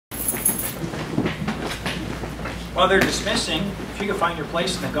While they're dismissing, if you can find your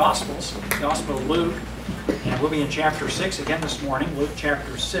place in the Gospels, Gospel of Luke, and we'll be in chapter 6 again this morning, Luke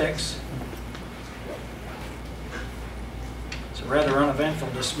chapter 6. It's a rather uneventful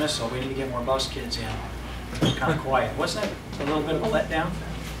dismissal. We need to get more bus kids in. It's kind of quiet. Wasn't it a little bit of a letdown?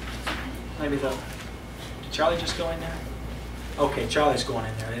 Maybe did Charlie just go in there? Okay, Charlie's going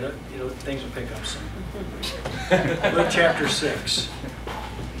in there. Things will pick up soon. Luke chapter 6.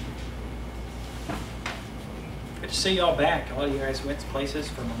 Good to see y'all back. A lot of you guys went to places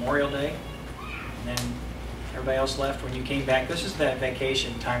for Memorial Day, and then everybody else left when you came back. This is that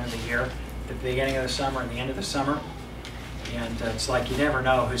vacation time of the year, the beginning of the summer and the end of the summer. And it's like you never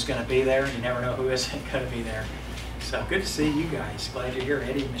know who's going to be there, and you never know who isn't going to be there. So good to see you guys. Glad you're here.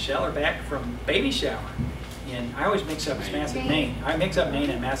 Eddie and Michelle are back from baby shower. And I always mix up Maine. I mix up Maine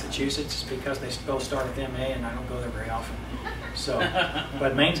and Massachusetts because they both start with MA, and I don't go there very often. So,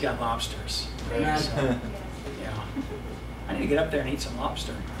 but Maine's got lobsters. Right? So, yeah, I need to get up there and eat some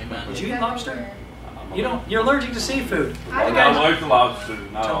lobster. Did you eat lobster? You don't. You're allergic to seafood. I like the lobster.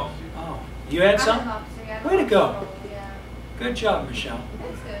 No. Oh, you had some? Way to go. Good job, Michelle.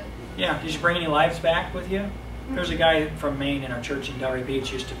 That's good. Yeah. Did you bring any lives back with you? There's a guy from Maine in our church in Delray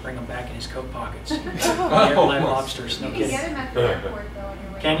Beach used to bring them back in his coat pockets. Live lobsters, no kidding. You can get them at the airport though on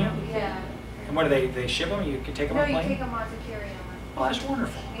your way. Can you? Yeah. And what do they ship them? You can take them on a plane? No, you take them on to carry them. Oh, that's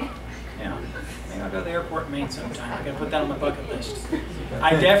wonderful. Yeah. Maybe I'll go to the airport in Maine sometime. I gotta put that on my bucket list.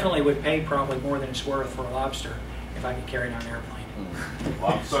 I definitely would pay probably more than it's worth for a lobster if I could carry it on an airplane.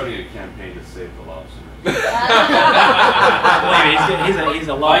 Well, I'm starting a campaign to save the lobster. Believe me, he's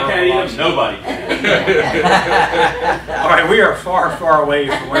a lover. I can't eat them. Nobody can. All right, we are far, far away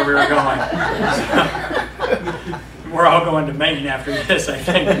from where we were going. We're all going to Maine after this, I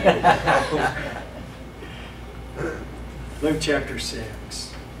think. Luke chapter 6.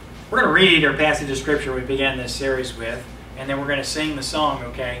 We're going to read our passage of scripture we began this series with, and then we're going to sing the song,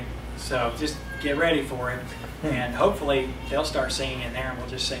 okay? So just get ready for it, and hopefully they'll start singing in there, and we'll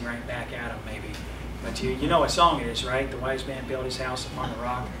just sing right back at them, maybe. But you know what song it is, right? The wise man built his house upon the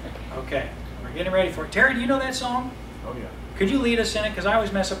rock. Okay, we're getting ready for it. Terry, do you know that song? Oh, yeah. Could you lead us in it? Because I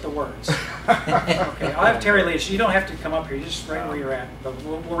always mess up the words. Okay, I'll have Terry lead us. You don't have to come up here. Just right where you're at. But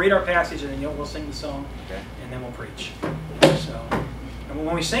we'll read our passage, and then we'll sing the song, okay, and then we'll preach. So, and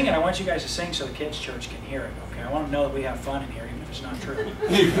when we sing it, I want you guys to sing so the kids' church can hear it, okay? I want to know that we have fun in here, even if it's not true.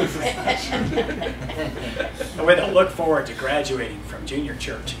 The way they'll look forward to graduating from junior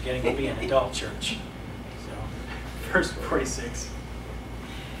church and getting to be an adult church. Verse 46.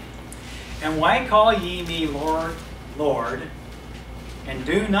 And why call ye me Lord, Lord, and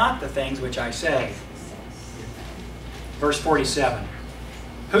do not the things which I say? Verse 47.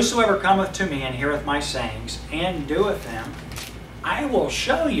 Whosoever cometh to me and heareth my sayings, and doeth them, I will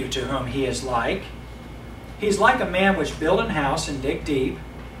show you to whom he is like. He is like a man which built an house and digged deep,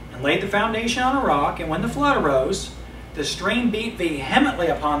 and laid the foundation on a rock, and when the flood arose, the stream beat vehemently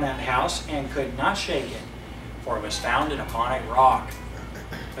upon that house, and could not shake it, for it was founded upon a rock.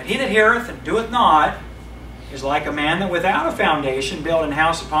 But he that heareth and doeth not is like a man that without a foundation built an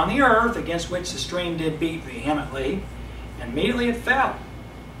house upon the earth, against which the stream did beat vehemently, and immediately it fell.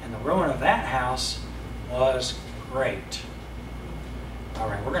 And the ruin of that house was great. All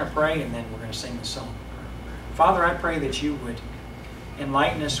right, we're going to pray, and then we're going to sing the song. Father, I pray that you would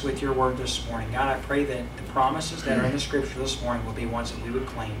enlighten us with your word this morning. God, I pray that the promises that are in the scripture this morning will be ones that we would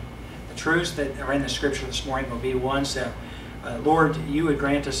claim. The truths that are in the scripture this morning will be ones that, Lord, you would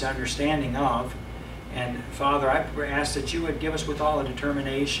grant us understanding of. And Father, I ask that you would give us with all the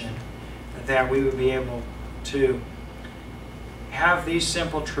determination that we would be able to have these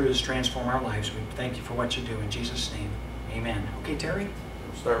simple truths transform our lives. We thank you for what you do. In Jesus' name, amen. Okay, Terry?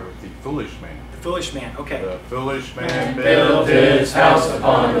 We'll start with the foolish man. The foolish man, okay. The foolish man built his house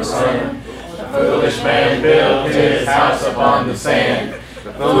upon the sand. The foolish man built his house upon the sand.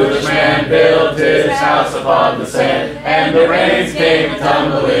 The foolish man built his house upon the sand, and the rains came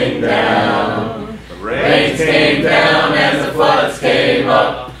tumbling down. The rains came down as the floods came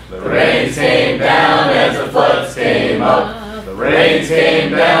up. The rains came down as the floods came up. The rains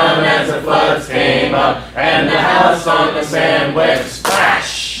came down as the floods came up, and the house on the sand went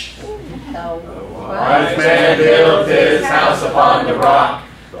splash. The wise man built his house upon the rock.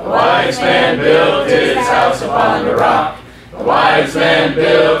 The wise man built his house upon the rock. The wise man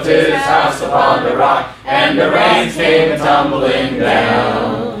built his house upon the rock, and the rains came tumbling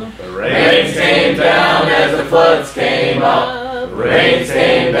down. The rains came down as the floods came up. The rains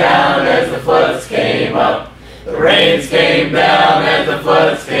came down as the floods came up. The rains came down as the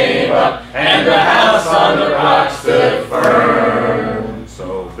floods came up, and the house on the rock stood firm.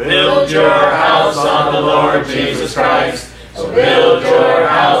 So build your house house on the Lord Jesus Christ. So build your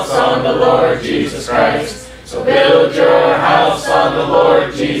house on the Lord Jesus Christ. So build your house on the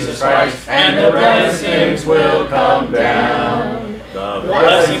Lord Jesus Christ, and the blessings will come down. The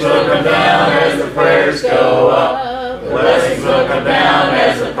blessings will come down as the prayers go up. The blessings will come down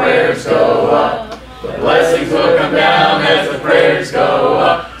as the prayers go up. The blessings will come down as the prayers go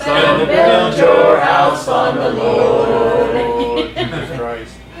up. So build your house on the Lord Jesus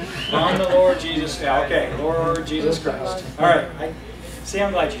Christ. On the Lord Jesus. Yeah, okay, Lord Jesus Christ. All right. See,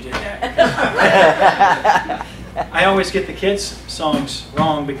 I'm glad you did that. I always get the kids' songs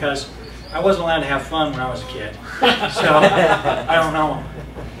wrong because I wasn't allowed to have fun when I was a kid. So I don't know them.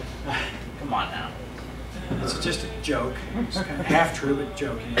 Come on now. It's just a joke. It's kind of half true, but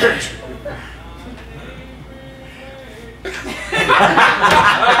joking.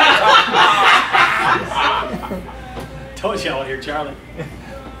 Told y'all here, Charlie.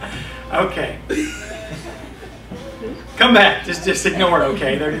 Okay. Come back. Just ignore it,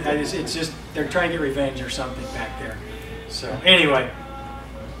 okay? They're trying to get revenge or something back there. So anyway,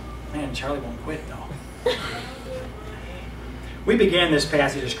 man, Charlie won't quit though. We began this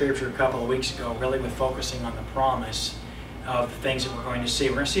passage of Scripture a couple of weeks ago, really with focusing on the promise of the things that we're going to see.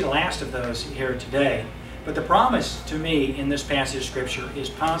 We're going to see the last of those here today. But the promise to me in this passage of Scripture is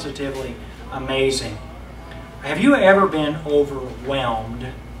positively amazing. Have you ever been overwhelmed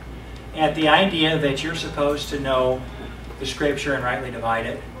at the idea that you're supposed to know the Scripture and rightly divide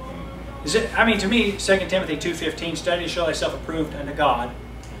it? To me, 2 Timothy 2:15, study to show thyself approved unto God,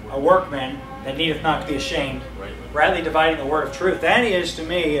 a workman that needeth not to be ashamed, rightly dividing the word of truth. That is, to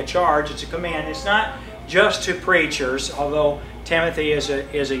me, a charge. It's a command. It's not just to preachers, although Timothy is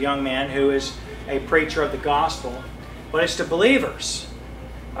a young man who is a preacher of the gospel, but it's to believers.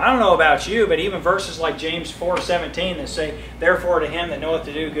 I don't know about you, but even verses like James 4:17 that say, therefore to him that knoweth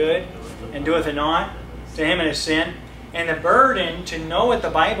to do good and doeth it not, to him it is sin. And the burden to know what the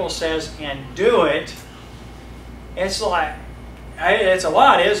Bible says and do it, it's a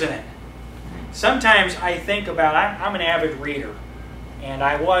lot, isn't it? Sometimes I think about, I'm an avid reader, and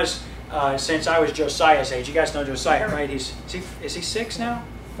I was since I was Josiah's age. You guys know Josiah, right? Is he 6 now?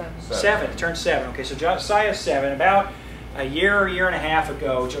 7. Turned 7. Okay, so Josiah's 7. About a year and a half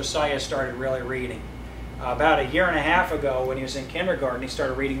ago, Josiah started really reading. About a year and a half ago, when he was in kindergarten, he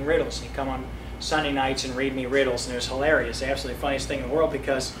started reading riddles. He'd come on Sunday nights and read me riddles, and it was hilarious. The absolutely funniest thing in the world,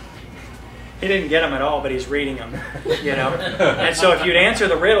 because he didn't get them at all, but he's reading them, you know. And so if you'd answer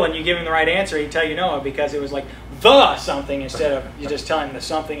the riddle and you give him the right answer, he'd tell you no, because it was like the something instead of you just telling him the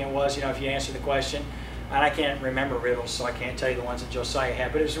something it was, you know, if you answer the question. And I can't remember riddles, so I can't tell you the ones that Josiah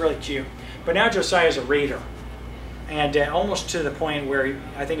had, but it was really cute. But now Josiah's a reader. And almost to the point where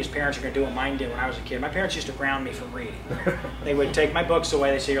I think his parents are going to do what mine did when I was a kid. My parents used to ground me from reading. They would take my books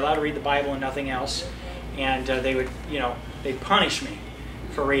away. They'd say, you're allowed to read the Bible and nothing else. And they would, they'd punish me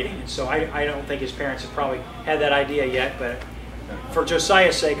for reading. And so I don't think his parents have probably had that idea yet. But for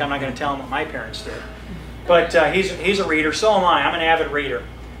Josiah's sake, I'm not going to tell him what my parents did. But he's a reader. So am I. I'm an avid reader.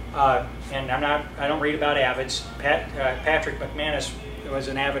 And I don't read about avids. Patrick McManus was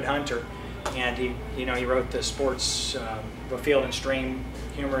an avid hunter. And he wrote the sports, the Field and Stream,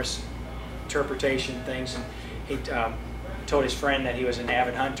 humorous interpretation things. And he told his friend that he was an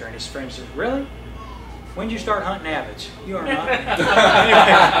avid hunter, and his friend said, "Really? When did you start hunting avids?" "You are not."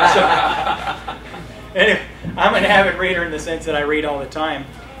 Anyway, I'm an avid reader in the sense that I read all the time,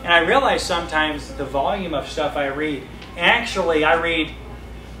 and I realize sometimes the volume of stuff I read. Actually, I read.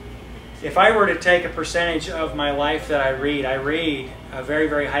 If I were to take a percentage of my life that I read a very,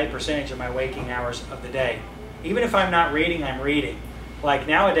 very high percentage of my waking hours of the day. Even if I'm not reading, I'm reading. Like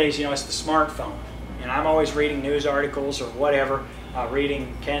nowadays, it's the smartphone. And I'm always reading news articles or whatever,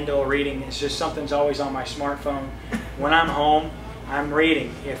 reading Kindle, it's just something's always on my smartphone. When I'm home, I'm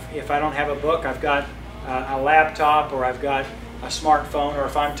reading. If I don't have a book, I've got a laptop, or I've got a smartphone, or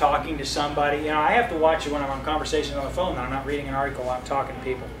if I'm talking to somebody. I have to watch it when I'm on conversations on the phone, that I'm not reading an article while I'm talking to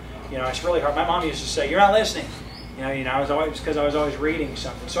people. It's really hard. My mom used to say, "You're not listening." I was always, because I was always reading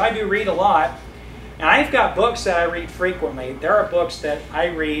something. So I do read a lot, and I've got books that I read frequently. There are books that I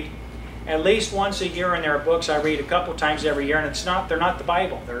read at least once a year, and there are books I read a couple times every year. And they're not the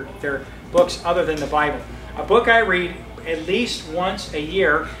Bible. They're books other than the Bible. A book I read at least once a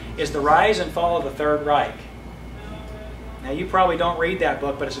year is The Rise and Fall of the Third Reich. Now you probably don't read that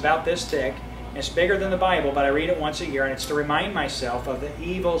book, but it's about this thick. It's bigger than the Bible, but I read it once a year, and it's to remind myself of the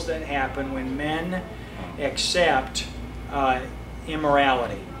evils that happen when men accept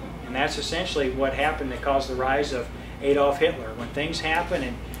immorality. And that's essentially what happened that caused the rise of Adolf Hitler. When things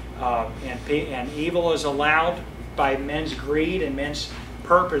happen and evil is allowed by men's greed and men's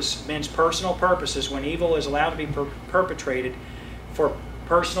men's personal purposes, when evil is allowed to be perpetrated for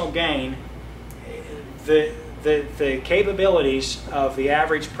personal gain, the capabilities of the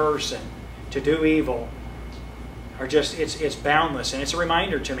average person to do evil are just, it's boundless. And it's a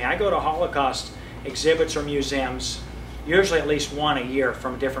reminder to me. I go to Holocaust exhibits or museums, usually at least one a year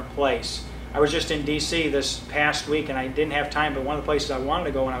from a different place. I was just in D.C. this past week, and I didn't have time, but one of the places I wanted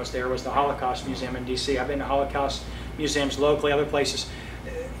to go when I was there was the Holocaust Museum in D.C. I've been to Holocaust museums locally, other places.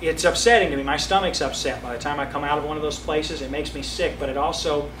 It's upsetting to me. My stomach's upset by the time I come out of one of those places. It makes me sick, but it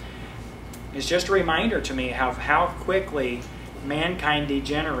also is just a reminder to me of how quickly mankind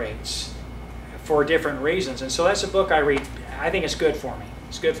degenerates for different reasons. And so that's a book I read. I think it's good for me.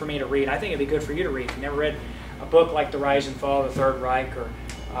 It's good for me to read. I think it'd be good for you to read. If you've never read a book like The Rise and Fall of the Third Reich, or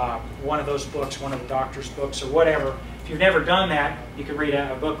one of those books, one of the doctor's books, or whatever, if you've never done that, you could read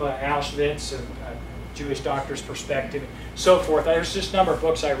a book like Auschwitz, a Jewish doctor's perspective, so forth. There's just a number of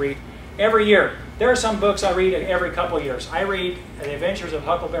books I read every year. There are some books I read every couple of years. I read The Adventures of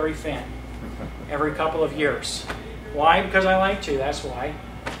Huckleberry Finn every couple of years. Why? Because I like to, that's why.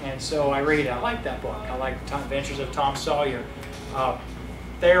 And so I read, I like that book. I like The Adventures of Tom Sawyer.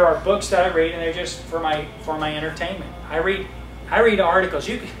 There are books that I read, and they're just for my entertainment. I read articles.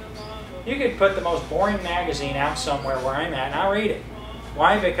 You could put the most boring magazine out somewhere where I'm at, and I'll read it.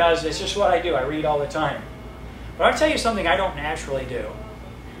 Why? Because it's just what I do. I read all the time. But I'll tell you something I don't naturally do.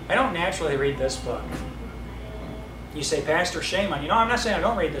 I don't naturally read this book. You say, Pastor, shame on you. No, I'm not saying I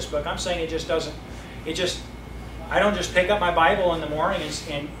don't read this book. I'm saying it just doesn't, I don't just pick up my Bible in the morning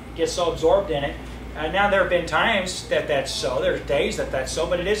and get so absorbed in it. Now, there have been times that that's so. There's days that that's so,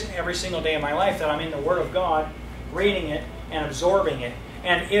 but it isn't every single day of my life that I'm in the Word of God, reading it and absorbing it.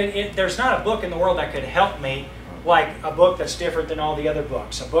 And there's not a book in the world that could help me like a book that's different than all the other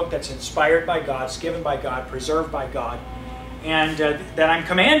books. A book that's inspired by God, it's given by God, preserved by God, and that I'm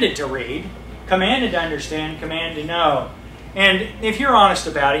commanded to read, commanded to understand, commanded to know. And if you're honest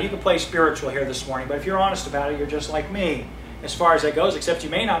about it, you can play spiritual here this morning, but if you're honest about it, you're just like me as far as that goes, except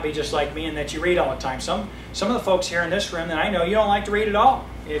you may not be just like me in that you read all the time. Some of the folks here in this room that I know, you don't like to read at all.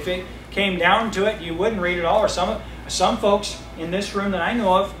 If it came down to it, you wouldn't read at all. Or some folks in this room that I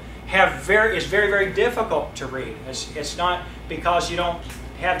know of it's very, very difficult to read. It's not because you don't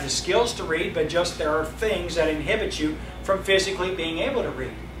have the skills to read, but just there are things that inhibit you from physically being able to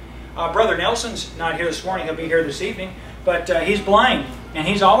read. Brother Nelson's not here this morning. He'll be here this evening. But he's blind, and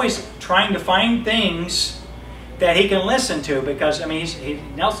he's always trying to find things that he can listen to, because, I mean,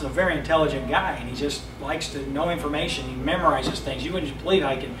 Nelson's a very intelligent guy, and he just likes to know information. He memorizes things. You wouldn't believe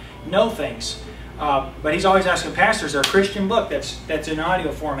how he can know things. But he's always asking, Pastor, is there a Christian book that's in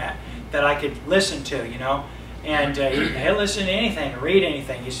audio format that I could listen to, you know? And he'll listen to anything, read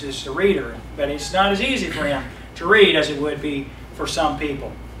anything. He's just a reader. But it's not as easy for him to read as it would be for some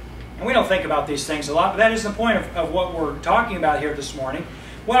people. And we don't think about these things a lot, but that is the point of what we're talking about here this morning.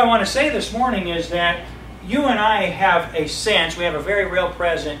 What I want to say this morning is that you and I have a sense, we have a very real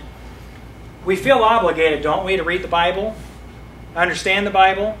present, we feel obligated, don't we, to read the Bible, understand the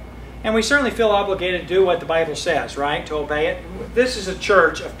Bible, and we certainly feel obligated to do what the Bible says, right, to obey it. This is a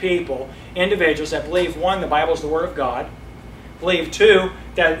church of people, individuals that believe, one, the Bible is the Word of God, believe, two,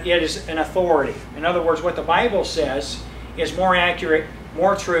 that it is an authority. In other words, what the Bible says is more accurate,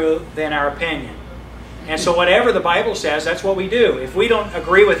 more true than our opinion. And so whatever the Bible says, that's what we do. If we don't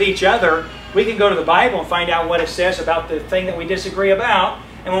agree with each other, we can go to the Bible and find out what it says about the thing that we disagree about.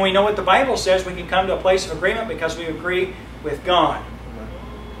 And when we know what the Bible says, we can come to a place of agreement because we agree with God.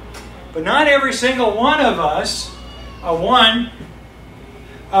 But not every single one of us,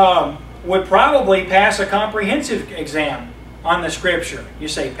 would probably pass a comprehensive exam on the Scripture. You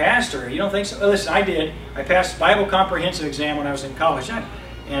say, Pastor, you don't think so? Listen, I did. I passed the Bible comprehensive exam when I was in college.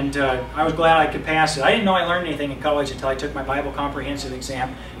 And I was glad I could pass it. I didn't know I learned anything in college until I took my Bible comprehensive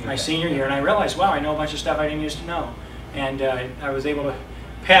exam my senior year. And I realized, wow, I know a bunch of stuff I didn't used to know. And I was able to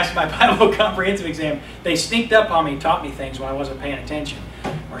pass my Bible comprehensive exam. They sneaked up on me and taught me things when I wasn't paying attention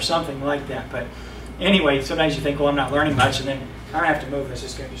or something like that. But anyway, sometimes you think, well, I'm not learning much. And then I don't have to move this.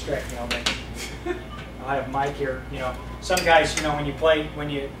 It's going to distract me all day. I have a mic here. You know, some guys, you know, when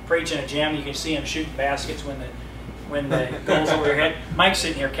you preach in a gym, you can see them shooting baskets when the goal's over your head. Mike's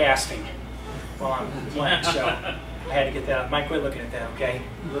sitting here casting while I'm playing, so I had to get that up. Mike, quit looking at that, okay?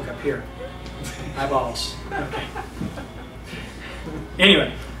 Look up here. Eyeballs. Okay.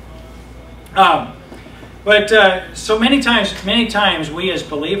 Anyway, so many times we as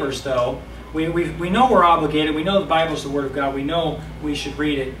believers, though, we know we're obligated. We know the Bible's the Word of God. We know we should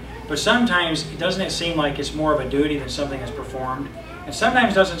read it. But sometimes, doesn't it seem like it's more of a duty than something that's performed? And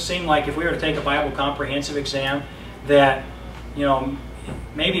sometimes it doesn't seem like if we were to take a Bible comprehensive exam that, you know,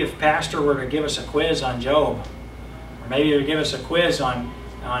 maybe if Pastor were to give us a quiz on Job, or maybe to give us a quiz on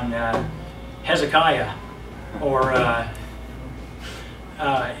Hezekiah, or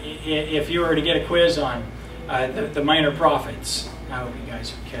if you were to get a quiz on the minor prophets. I hope you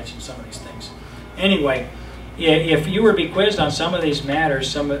guys are catching some of these things. Anyway, if you were to be quizzed on some of these matters,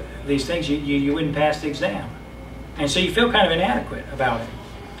 some of these things, you wouldn't pass the exam. And so you feel kind of inadequate about it.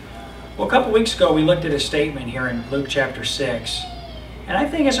 Well, a couple weeks ago, we looked at a statement here in Luke chapter 6. And I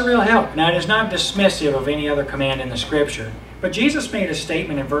think it's a real help. Now, it is not dismissive of any other command in the Scripture. But Jesus made a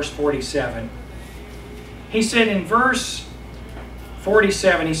statement in verse 47. He said in verse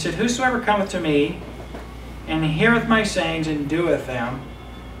 47, He said, "Whosoever cometh to me, and heareth my sayings, and doeth them,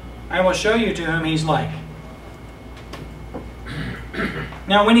 I will show you to whom he's like."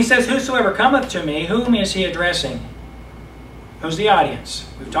 Now, when He says, "Whosoever cometh to me," whom is He addressing? Who's the audience?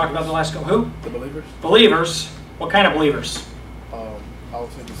 We've talked about the last couple. Who? The believers. Believers. What kind of believers? I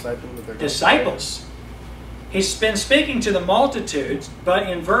would say disciples. Disciples. He's been speaking to the multitudes, but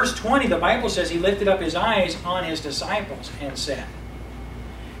in verse 20, the Bible says He lifted up His eyes on His disciples and said.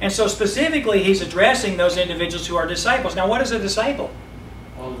 And so specifically, He's addressing those individuals who are disciples. Now, what is a disciple?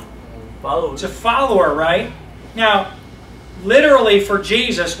 It's a follower, right? Now, literally for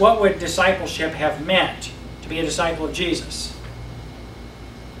Jesus, what would discipleship have meant to be a disciple of Jesus?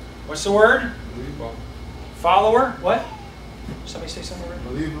 What's the word? Follower. What? Somebody say something?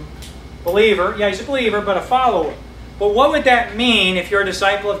 Believer. Believer. Yeah, he's a believer, but a follower. But what would that mean if you're a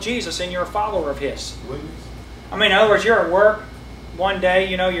disciple of Jesus and you're a follower of His? I mean, in other words, you're at work one day,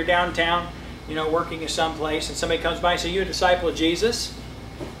 you're downtown, working at some place, and somebody comes by and says, "You a disciple of Jesus?"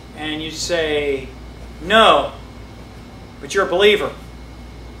 And you say, "No, but you're a believer."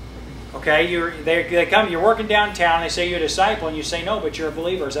 Okay, they come, you're working downtown, they say you're a disciple, and you say, "No, but you're a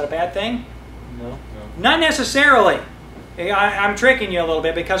believer." Is that a bad thing? No. Not necessarily. I'm tricking you a little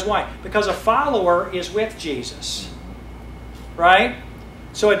bit, because why? Because a follower is with Jesus. Right?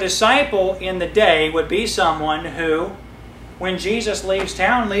 So a disciple in the day would be someone who, when Jesus leaves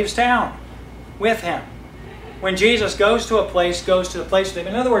town with Him. When Jesus goes to a place, goes to the place with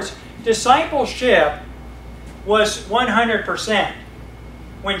Him. In other words, discipleship was 100%.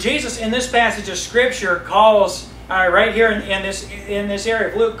 When Jesus, in this passage of Scripture, calls, right here in this area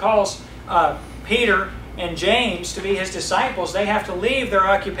of Luke, calls Peter and James to be His disciples, they have to leave their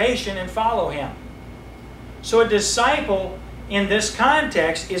occupation and follow Him. So a disciple in this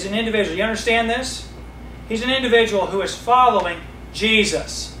context is an individual. You understand this? He's an individual who is following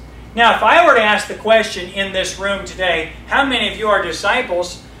Jesus. Now, if I were to ask the question in this room today, how many of you are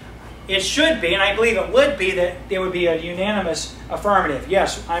disciples? It should be, and I believe it would be, that it would be a unanimous affirmative.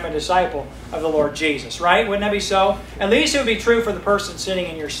 Yes, I'm a disciple of the Lord Jesus, right? Wouldn't that be so? At least it would be true for the person sitting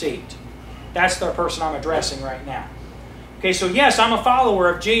in your seat. That's the person I'm addressing right now. Okay, so yes, I'm a follower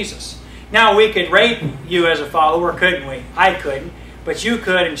of Jesus. Now, we could rate you as a follower, couldn't we? I couldn't, but you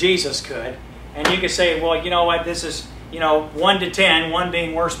could and Jesus could. And you could say, well, you know what, this is, 1 to 10, 1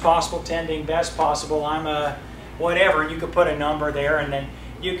 being worst possible, 10 being best possible, I'm a whatever, and you could put a number there, and then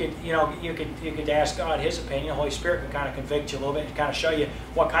you could ask God His opinion. The Holy Spirit can kind of convict you a little bit and kind of show you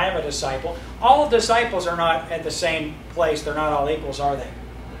what kind of a disciple. All disciples are not at the same place. They're not all equals, are they?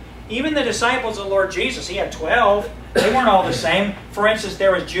 Even the disciples of the Lord Jesus, He had 12. They weren't all the same. For instance,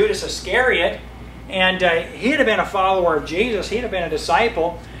 there was Judas Iscariot, and he'd have been a follower of Jesus. He'd have been a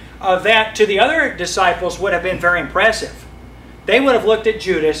disciple. That to the other disciples would have been very impressive. They would have looked at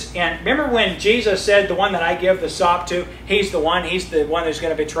Judas, and remember when Jesus said, "The one that I give the sop to, he's the one who's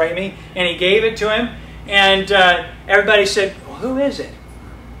going to betray me," and He gave it to him, and everybody said, "Well, who is it?"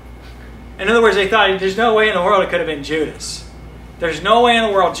 In other words, they thought, there's no way in the world it could have been Judas. There's no way in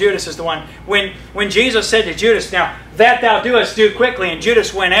the world Judas is the one. When Jesus said to Judas, "Now that thou doest, do quickly," and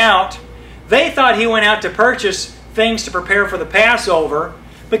Judas went out, they thought he went out to purchase things to prepare for the Passover,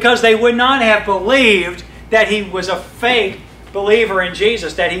 because they would not have believed that he was a fake believer in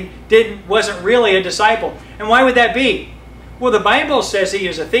Jesus, that he wasn't really a disciple. And why would that be? Well, the Bible says he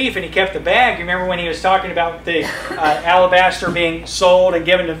was a thief and he kept the bag. You remember when he was talking about the alabaster being sold and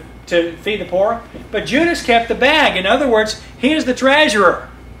given to feed the poor? But Judas kept the bag. In other words, he is the treasurer.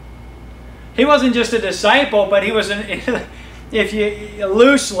 He wasn't just a disciple, but he was, if you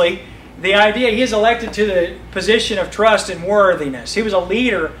loosely, the idea, he is elected to the position of trust and worthiness. He was a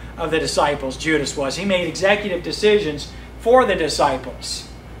leader of the disciples, Judas was. He made executive decisions for the disciples.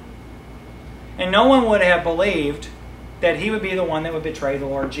 And no one would have believed that he would be the one that would betray the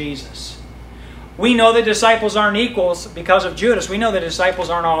Lord Jesus. We know the disciples aren't equals because of Judas. We know the disciples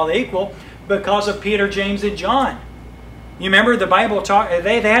aren't all equal because of Peter, James, and John. You remember the Bible talk,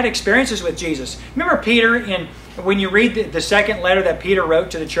 they had experiences with Jesus. Remember Peter when you read the second letter that Peter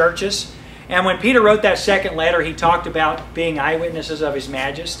wrote to the churches, and when Peter wrote that second letter, he talked about being eyewitnesses of His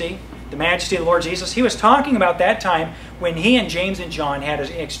majesty, the majesty of the Lord Jesus. He was talking about that time when he and James and John had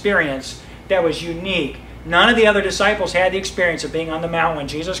an experience that was unique. None of the other disciples had the experience of being on the mountain when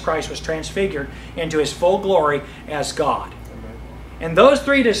Jesus Christ was transfigured into His full glory as God. And those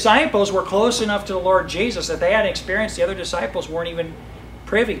three disciples were close enough to the Lord Jesus that they had an experience the other disciples weren't even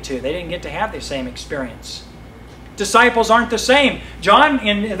privy to. They didn't get to have the same experience. Disciples aren't the same. John,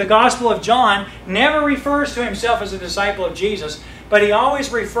 in the Gospel of John, never refers to himself as a disciple of Jesus, but he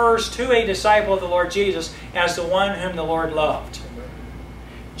always refers to a disciple of the Lord Jesus as the one whom the Lord loved.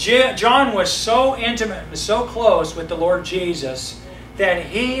 John was so intimate and so close with the Lord Jesus that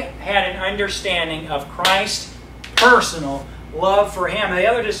he had an understanding of Christ's personal love for him. The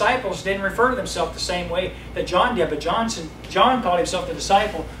other disciples didn't refer to themselves the same way that John did, but John called himself the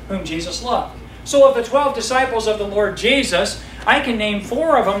disciple whom Jesus loved. So of the 12 disciples of the Lord Jesus, I can name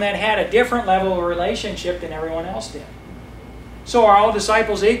 4 of them that had a different level of relationship than everyone else did. So are all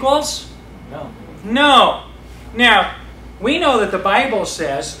disciples equals? No. No. Now, we know that the Bible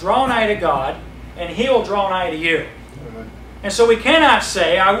says, draw nigh to God, and He will draw nigh to you. And so we cannot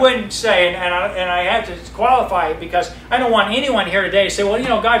say, I wouldn't say, and I have to qualify it because I don't want anyone here today to say, well, you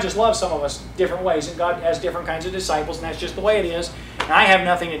know, God just loves some of us different ways, and God has different kinds of disciples, and that's just the way it is, and I have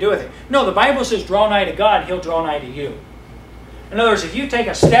nothing to do with it. No, the Bible says, draw nigh to God, He'll draw nigh to you. In other words, if you take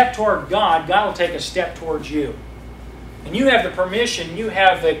a step toward God, God will take a step towards you. And you have the permission, you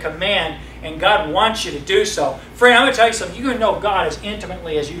have the command, and God wants you to do so. Friend, I'm going to tell you something. You can know God as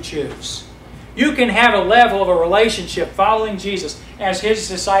intimately as you choose. You can have a level of a relationship following Jesus as His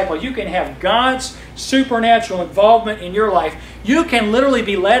disciple. You can have God's supernatural involvement in your life. You can literally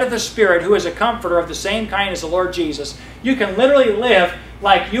be led of the Spirit, who is a comforter of the same kind as the Lord Jesus. You can literally live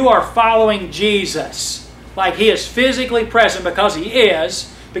like you are following Jesus. Like He is physically present because He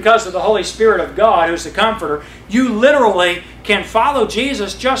is, because of the Holy Spirit of God, who's the comforter. You literally can follow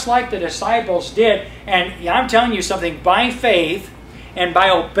Jesus just like the disciples did. And I'm telling you something, by faith, and by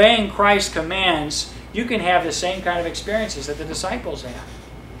obeying Christ's commands, you can have the same kind of experiences that the disciples had.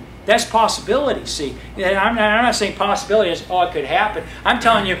 That's possibility, see. I'm not saying possibility is, oh, it could happen. I'm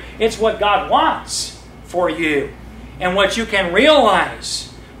telling you, it's what God wants for you. And what you can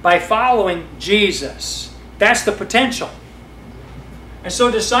realize by following Jesus. That's the potential. And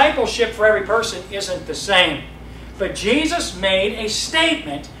so discipleship for every person isn't the same. But Jesus made a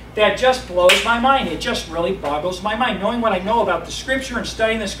statement that just blows my mind. It just really boggles my mind. Knowing what I know about the Scripture and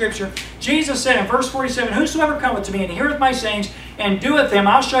studying the Scripture, Jesus said in verse 47, whosoever cometh to me and heareth my sayings and doeth them,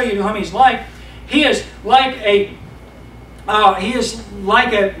 I'll show you to whom He's like. He is like a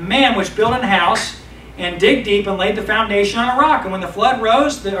man which built an house and digged deep and laid the foundation on a rock. And when the flood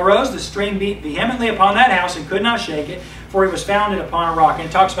arose, the stream beat vehemently upon that house and could not shake it, for it was founded upon a rock. And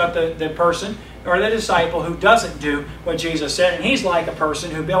it talks about the person or the disciple who doesn't do what Jesus said. And he's like a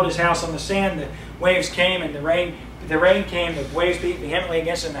person who built his house on the sand. The waves came and the rain came. The waves beat vehemently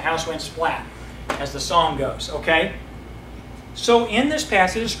against it and the house went splat, as the song goes. Okay? So in this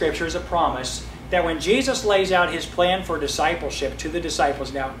passage of Scripture is a promise that when Jesus lays out His plan for discipleship to the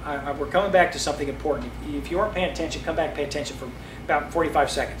disciples, now we're coming back to something important. If you aren't paying attention, come back, pay attention for about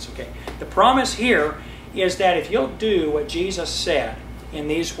 45 seconds. Okay? The promise here is that if you'll do what Jesus said in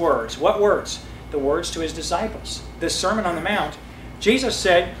these words, what words? The words to His disciples. This Sermon on the Mount, Jesus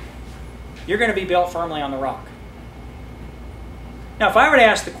said, you're going to be built firmly on the rock. Now, if I were to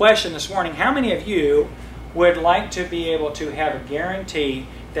ask the question this morning, how many of you would like to be able to have a guarantee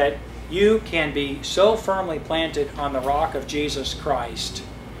that you can be so firmly planted on the rock of Jesus Christ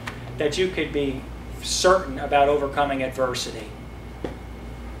that you could be certain about overcoming adversity?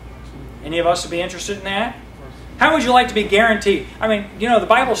 Any of us would be interested in that? How would you like to be guaranteed? I mean, you know, the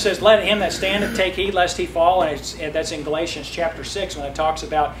Bible says, let him that standeth take heed lest he fall. And that's in Galatians chapter 6 when it talks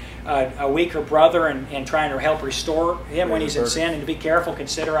about a weaker brother and trying to help restore him when he's in sin. And to be careful,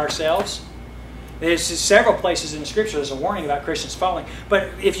 consider ourselves. There's several places in the Scripture there's a warning about Christians falling.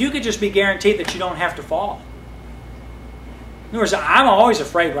 But if you could just be guaranteed that you don't have to fall. In other words, I'm always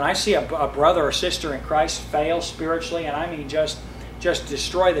afraid when I see a brother or sister in Christ fail spiritually, and I mean just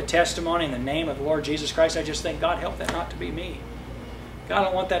destroy the testimony in the name of the Lord Jesus Christ. I just think, God, help that not to be me. God, I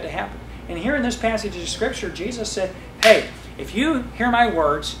don't want that to happen. And here in this passage of Scripture, Jesus said, hey, if you hear my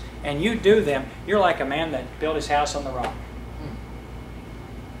words and you do them, you're like a man that built his house on the rock.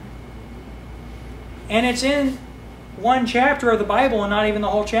 And it's in one chapter of the Bible and not even the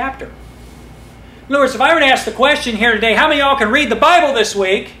whole chapter. In other words, if I were to ask the question here today, how many of y'all can read the Bible this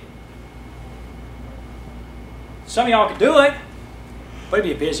week? Some of y'all could do it. But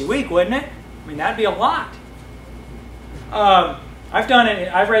it'd be a busy week, wouldn't it? I mean, that'd be a lot. I've done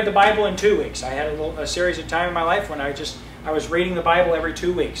it. I've read the Bible in 2 weeks. I had a series of time in my life when I was reading the Bible every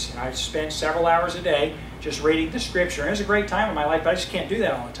 2 weeks. And I spent several hours a day just reading the Scripture. And it was a great time in my life, but I just can't do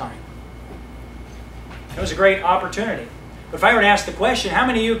that all the time. It was a great opportunity. But if I were to ask the question, how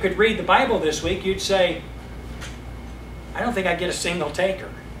many of you could read the Bible this week, you'd say, I don't think I'd get a single taker.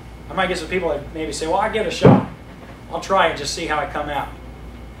 I might get some people that maybe say, well, I'll give it a shot. I'll try it, just see how I come out.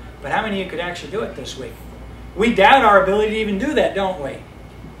 But how many of you could actually do it this week? We doubt our ability to even do that, don't we?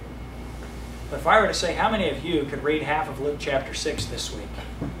 But if I were to say, how many of you could read half of Luke chapter 6 this week?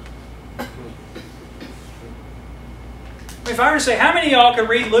 If I were to say, how many of y'all could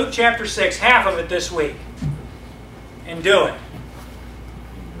read Luke chapter 6, half of it this week, and do it?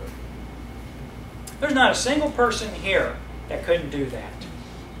 There's not a single person here that couldn't do that.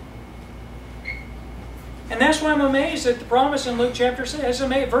 And that's why I'm amazed at the promise in Luke chapter 6.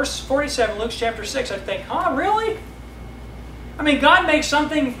 Verse 47, Luke chapter 6. I think, huh, really? I mean, God makes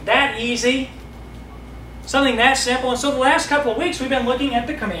something that easy, something that simple. And so the last couple of weeks, we've been looking at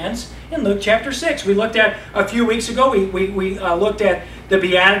the commands in Luke chapter 6. We looked at, a few weeks ago, we looked at the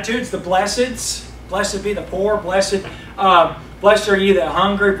Beatitudes, the blesseds. Blessed be the poor, blessed are ye that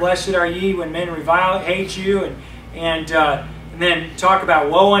hunger, blessed are ye when men revile, hate you, and then talk about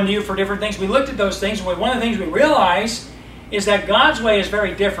woe unto you for different things. We looked at those things, and one of the things we realized is that God's way is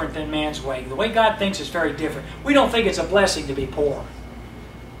very different than man's way. The way God thinks is very different. We don't think it's a blessing to be poor.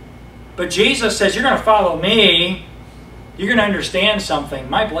 But Jesus says, you're going to follow me, you're going to understand something.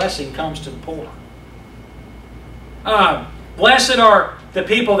 My blessing comes to the poor. Blessed are the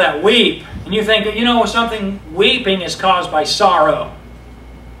people that weep. And you think, you know something, weeping is caused by sorrow.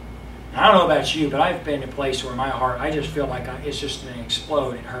 I don't know about you, but I've been in a place where my heart, I just feel like it's just going to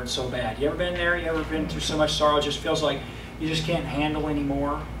explode. It hurts so bad. You ever been there? You ever been through so much sorrow? It just feels like you just can't handle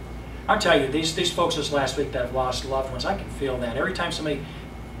anymore. I'll tell you, these folks this last week that have lost loved ones, I can feel that. Every time somebody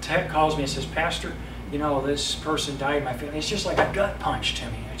calls me and says, Pastor, you know, this person died in my family, it's just like a gut punch to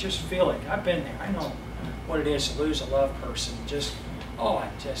me. I just feel it. I've been there. I know what it is to lose a loved person. And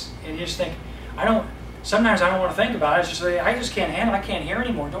you just think, sometimes I don't want to think about it. I just can't handle it. I can't hear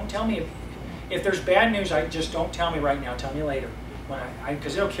anymore. Don't tell me if there's bad news. Just don't tell me right now. Tell me later,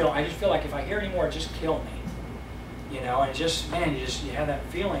 because it'll kill. I just feel like if I hear anymore, it just kill me. You know, and you have that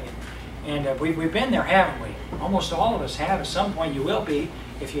feeling. And we've been there, haven't we? Almost all of us have. At some point, you will be.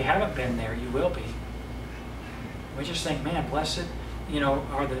 If you haven't been there, you will be. We just think, man, blessed,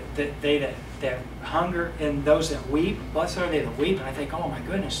 are they that hunger and those that weep. Blessed are they that weep. And I think, oh my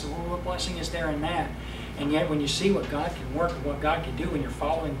goodness, what blessing is there in that? And yet when you see what God can work and what God can do when you're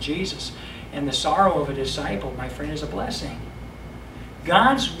following Jesus, and the sorrow of a disciple, my friend, is a blessing.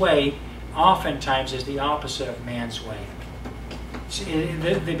 God's way oftentimes is the opposite of man's way.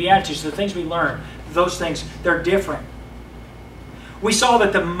 The Beatitudes, the things we learn, those things, they're different. We saw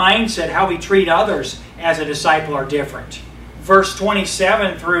that the mindset, how we treat others as a disciple, are different. Verse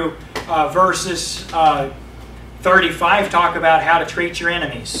 27 through verses 35 talk about how to treat your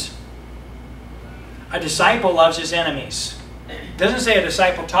enemies. A disciple loves his enemies. It doesn't say a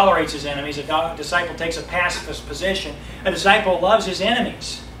disciple tolerates his enemies. A disciple takes a pacifist position. A disciple loves his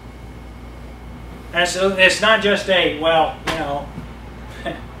enemies. And so it's not just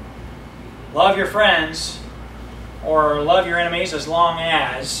love your friends or love your enemies as long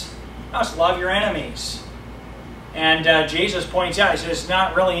as. Just love your enemies. And Jesus points out, he says, it's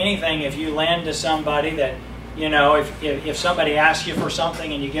not really anything if you lend to somebody that, if somebody asks you for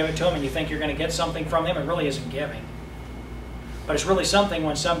something and you give it to them and you think you're going to get something from them, it really isn't giving. But it's really something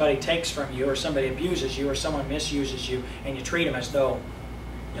when somebody takes from you or somebody abuses you or someone misuses you and you treat them as though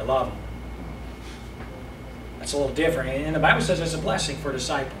you love them. That's a little different. And the Bible says it's a blessing for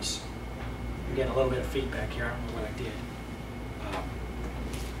disciples. I'm getting a little bit of feedback here. I don't know what I did.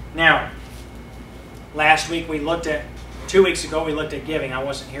 Now, last week 2 weeks ago, we looked at giving. I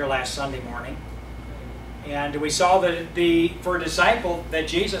wasn't here last Sunday morning. And we saw that for a disciple that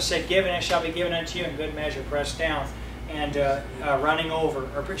Jesus said, "Give and it shall be given unto you in good measure, pressed down and running over."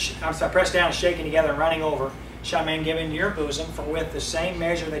 Pressed down, shaken together, and running over, shall men give into your bosom. For with the same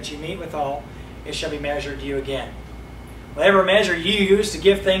measure that you meet withal, it shall be measured to you again. Whatever measure you use to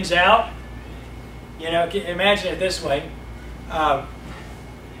give things out, imagine it this way.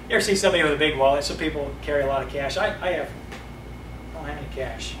 You ever see somebody with a big wallet? Some people carry a lot of cash. I don't have any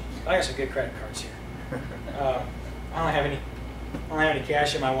cash. I got some good credit cards here. I don't have any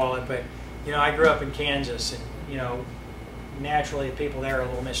cash in my wallet, but I grew up in Kansas, and naturally the people there are a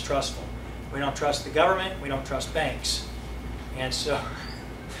little mistrustful. We don't trust the government. We don't trust banks, and so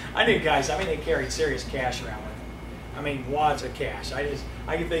I knew guys. They carried serious cash around with them. Wads of cash.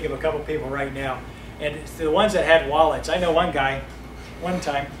 I can think of a couple people right now, And the ones that had wallets, I know one guy, one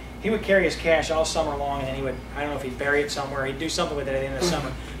time, he would carry his cash all summer long, and then he would, I don't know if he'd bury it somewhere, he'd do something with it at the end of the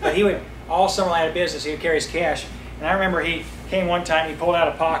summer, but he would, all summer out of business, he would carry his cash. And I remember he came one time, he pulled out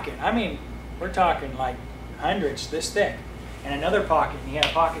a pocket. I mean, we're talking like hundreds this thick. And another pocket, and he had a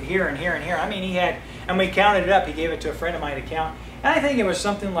pocket here and here and here. I mean, he had, and we counted it up, he gave it to a friend of mine to count. And I think it was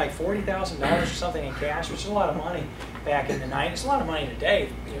something like $40,000 or something in cash, which is a lot of money back in the 90s. It's a lot of money today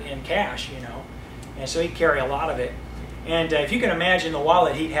in cash, you know. And so he'd carry a lot of it. And if you can imagine the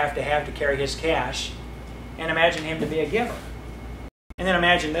wallet he'd have to carry his cash, and imagine him to be a giver. And then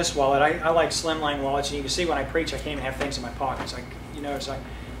imagine this wallet. I like slimline wallets, and you can see when I preach, I can't even have things in my pockets. You notice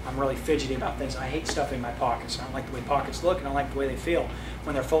I'm really fidgety about things. I hate stuff in my pockets. I don't like the way pockets look, and I don't like the way they feel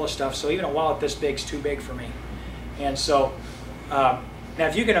when they're full of stuff. So even a wallet this big is too big for me. And so, now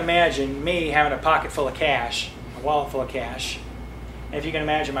if you can imagine me having a pocket full of cash, a wallet full of cash, and if you can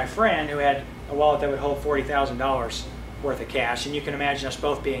imagine my friend who had a wallet that would hold $40,000 worth of cash, and you can imagine us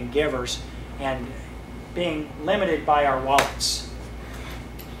both being givers and being limited by our wallets.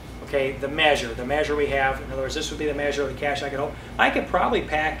 Okay, the measure we have. In other words, this would be the measure of the cash I could hold. I could probably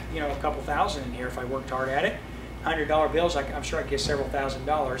pack, you know, a couple thousand in here if I worked hard at it. $100 bills, I'm sure I could get several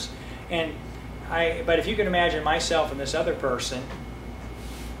 $1,000s. But if you can imagine myself and this other person,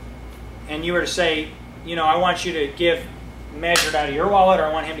 and you were to say, you know, I want you to give measured out of your wallet, or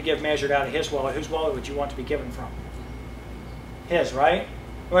I want him to give measured out of his wallet, whose wallet would you want to be given from? His, right?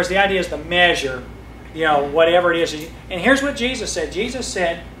 Whereas the idea is the measure, you know, whatever it is. And here's what Jesus said. Jesus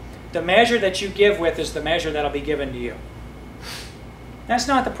said, the measure that you give with is the measure that'll be given to you. That's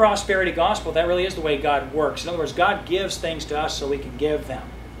not the prosperity gospel. That really is the way God works. In other words, God gives things to us so we can give them.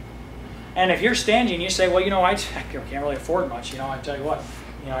 And if you're stingy and you say, well, you know, I can't really afford much. You know, I tell you what,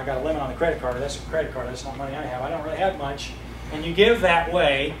 you know, I got a limit on the credit card. That's a credit card. That's not money I have. I don't really have much. And you give that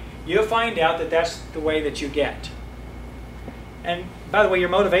way, you'll find out that that's the way that you get. And by the way, your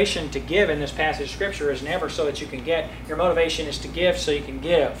motivation to give in this passage of Scripture is never so that you can get. Your motivation is to give so you can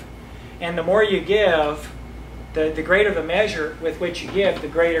give. And the more you give, the greater the measure with which you give, the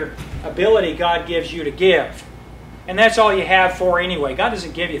greater ability God gives you to give. And that's all you have for anyway. God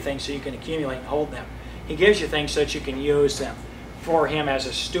doesn't give you things so you can accumulate and hold them. He gives you things so that you can use them for Him as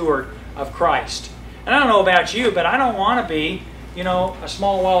a steward of Christ. And I don't know about you, but I don't want to be, you know, a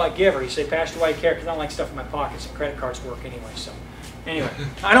small wallet giver. You say, Pastor, why do you care? Because I don't like stuff in my pockets, and credit cards work anyway. So, anyway,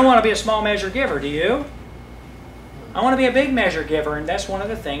 I don't want to be a small measure giver. Do you? I want to be a big measure giver, and that's one of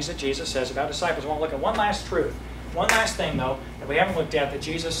the things that Jesus says about disciples. I want to look at one last truth. One last thing, though, that we haven't looked at that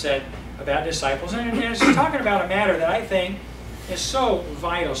Jesus said about disciples. And it's talking about a matter that I think is so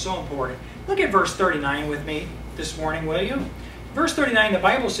vital, so important. Look at verse 39 with me this morning, will you? Verse 39, the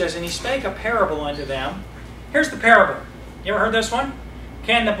Bible says, and He spake a parable unto them. Here's the parable. You ever heard this one?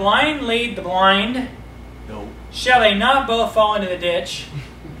 Can the blind lead the blind? No. Shall they not both fall into the ditch?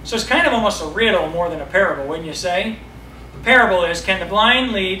 So it's kind of almost a riddle more than a parable, wouldn't you say? The parable is, can the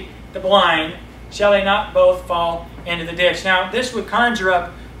blind lead the blind? Shall they not both fall into the ditch? Now, this would conjure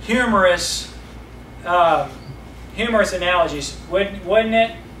up humorous analogies, wouldn't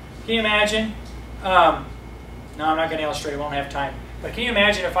it? Can you imagine? No, I'm not going to illustrate. I won't have time. But can you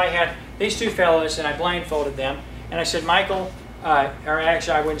imagine if I had these two fellows and I blindfolded them and I said, Michael, or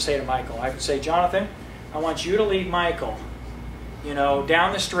actually I wouldn't say to Michael. I would say, Jonathan, I want you to lead Michael, you know,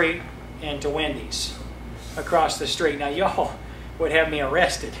 down the street and to Wendy's across the street. Now, y'all would have me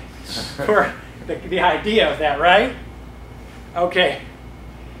arrested for the idea of that, right? Okay.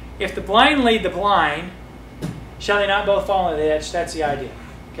 If the blind lead the blind, shall they not both fall into the ditch? That's the idea.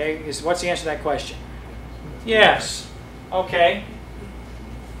 Okay? What's the answer to that question? Yes. Okay.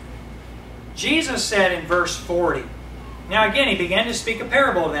 Jesus said in verse 40. Now again, He began to speak a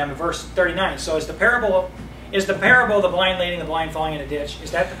parable of them in verse 39. So is the parable of the blind leading the blind falling in a ditch?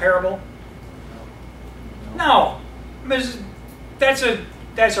 Is that the parable? No. That's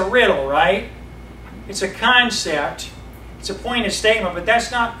a riddle, right? It's a concept. It's a pointed statement, but that's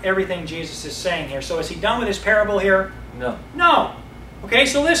not everything Jesus is saying here. So is He done with His parable here? No. No. Okay,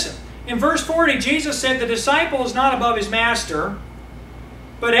 so listen. In verse 40, Jesus said, the disciple is not above his master,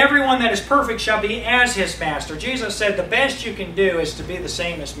 but everyone that is perfect shall be as his master. Jesus said, the best you can do is to be the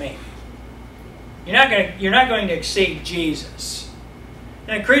same as me. You're not going to exceed Jesus.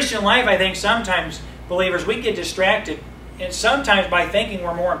 In a Christian life, I think sometimes, believers, we get distracted, and sometimes by thinking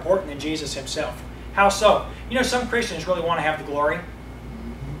we're more important than Jesus Himself. How so? You know, some Christians really want to have the glory.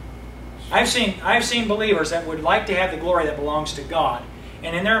 I've seen believers that would like to have the glory that belongs to God.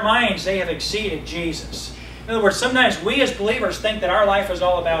 And in their minds, they have exceeded Jesus. In other words, sometimes we as believers think that our life is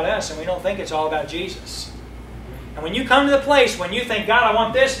all about us, and we don't think it's all about Jesus. And And when you come to the place when you think, God, I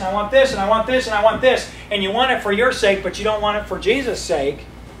want this, and I want this, and I want this, and I want this, and you want it for your sake, but you don't want it for Jesus' sake,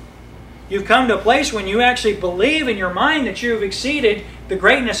 you've come to a place when you actually believe in your mind that you've exceeded the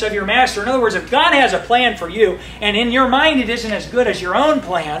greatness of your Master. In other words, if God has a plan for you, and in your mind it isn't as good as your own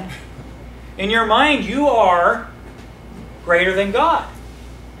plan, in your mind you are greater than God.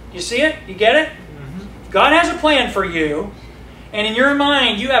 You see it? You get it? God has a plan for you, and in your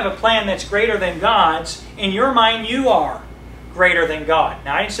mind you have a plan that's greater than God's. In your mind you are greater than God.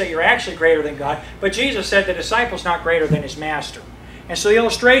 Now I didn't say you're actually greater than God, but Jesus said the disciple's not greater than his Master. And so the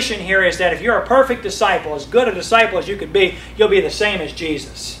illustration here is that if you're a perfect disciple, as good a disciple as you could be, you'll be the same as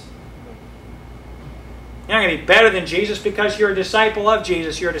Jesus. You're not going to be better than Jesus because you're a disciple of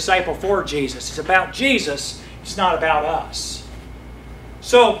Jesus. You're a disciple for Jesus. It's about Jesus. It's not about us.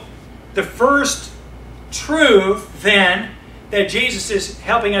 So the first truth then that Jesus is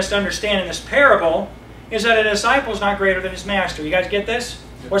helping us to understand in this parable is that a disciple is not greater than his master. You guys get this?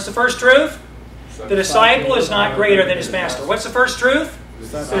 What's the first truth? The disciple is not greater than his master. What's the first truth?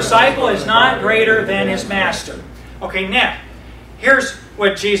 The disciple is not greater than his master. Okay, now, here's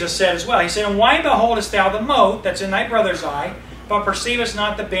what Jesus said as well. He said, "And why beholdest thou the mote that's in thy brother's eye, but perceivest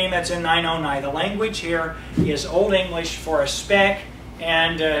not the beam that's in thine own eye?" The language here is Old English for a speck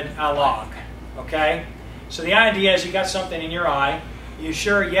and a log. Okay? So the idea is you got something in your eye. You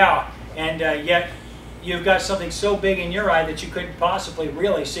sure, yeah. And yet you've got something so big in your eye that you couldn't possibly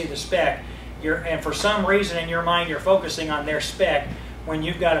really see the speck. And for some reason in your mind you're focusing on their speck when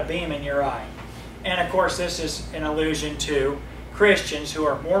you've got a beam in your eye. And of course this is an allusion to Christians who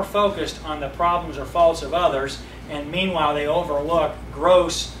are more focused on the problems or faults of others, and meanwhile they overlook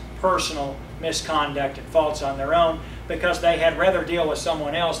gross personal misconduct and faults on their own because they had rather deal with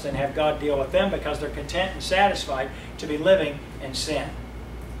someone else than have God deal with them, because they're content and satisfied to be living in sin.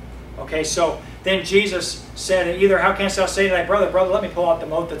 Okay, so then Jesus said, "Either how canst thou say to thy brother, Brother, let me pull out the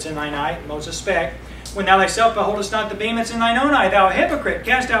mote that's in thine eye," the mote's a speck, "when thou thyself beholdest not the beam that's in thine own eye? Thou hypocrite,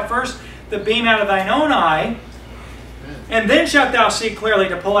 cast out first the beam out of thine own eye, and then shalt thou see clearly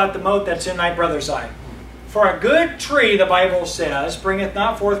to pull out the mote that's in thy brother's eye. For a good tree," the Bible says, "bringeth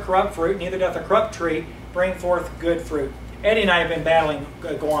not forth corrupt fruit, neither doth a corrupt tree bring forth good fruit." Eddie and I have been battling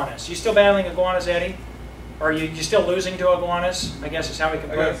iguanas. You still battling iguanas, Eddie? Or are you still losing to iguanas? I guess is how we can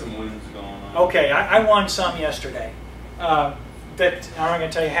put it. I got some wins going on. Okay, I won some yesterday. I'm not going to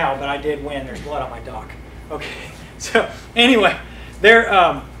tell you how, but I did win. There's blood on my dock. Okay, so anyway,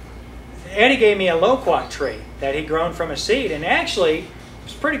 Eddie gave me a loquat tree that he'd grown from a seed, and actually it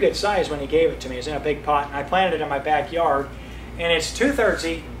was pretty good size when he gave it to me. It was in a big pot, and I planted it in my backyard, and it's 2/3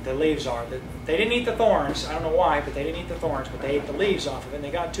 eaten. The leaves are. They didn't eat the thorns. I don't know why, but they didn't eat the thorns, but they ate the leaves off of it, and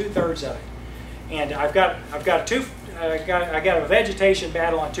they got 2/3 of it. And I got a vegetation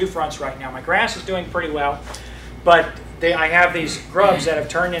battle on two fronts right now. My grass is doing pretty well, but I have these grubs that have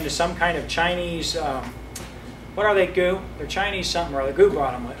turned into some kind of Chinese. What are they? Goo? They're Chinese something or other. Goo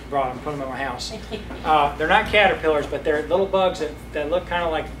brought them, put them in my house. They're not caterpillars, but they're little bugs that look kind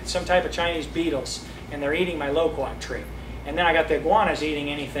of like some type of Chinese beetles, and they're eating my loquat tree. And then I got the iguanas eating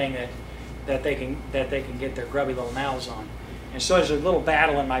anything that they can get their grubby little mouths on. And so there's a little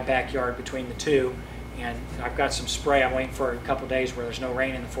battle in my backyard between the two, and I've got some spray. I'm waiting for a couple days where there's no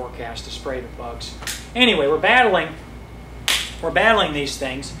rain in the forecast to spray the bugs. Anyway, we're battling these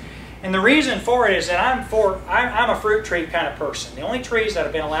things, and the reason for it is that I'm a fruit tree kind of person. The only trees that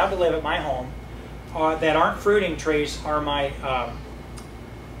have been allowed to live at my home that aren't fruiting trees are my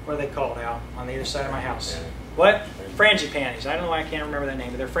what are they called out on the other side of my house? What? Frangipanis. I don't know why I can't remember the name,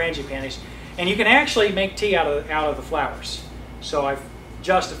 but they're frangipanis, and you can actually make tea out of the flowers. So I've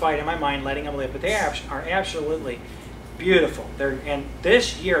justified in my mind letting them live, but they are absolutely beautiful. And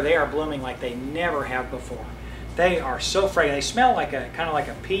this year they are blooming like they never have before. They are so fragrant. They smell like kind of like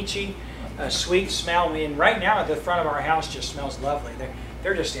a peachy, sweet smell. I mean, right now at the front of our house just smells lovely.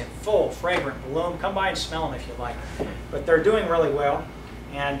 They're just in full fragrant bloom. Come by and smell them if you like. But they're doing really well,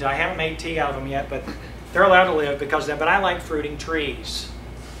 and I haven't made tea out of them yet, but they're allowed to live because of that. But I like fruiting trees.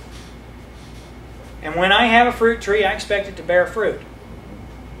 And when I have a fruit tree, I expect it to bear fruit.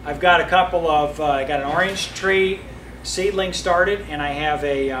 I've got a couple of, I got an orange tree seedling started, and I have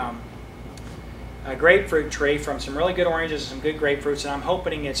a grapefruit tree from some really good oranges and some good grapefruits, and I'm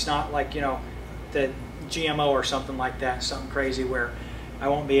hoping it's not like, the GMO or something like that, something crazy where I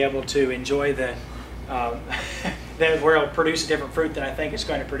won't be able to enjoy where it'll produce a different fruit than I think it's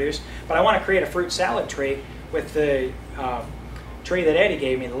going to produce. But I want to create a fruit salad tree with the tree that Eddie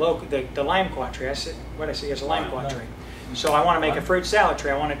gave me, the limequat tree. What I see is a limequat tree. So I want to make a fruit salad tree.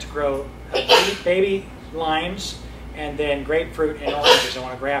 I want it to grow baby limes and then grapefruit and oranges. I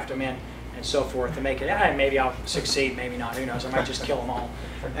want to graft them in and so forth to make it, maybe I'll succeed, maybe not, who knows, I might just kill them all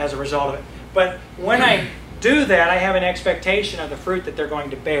as a result of it. But when I do that, I have an expectation of the fruit that they're going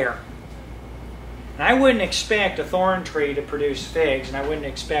to bear. And I wouldn't expect a thorn tree to produce figs, and I wouldn't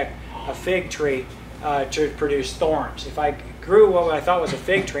expect a fig tree to produce thorns. If I grew what I thought was a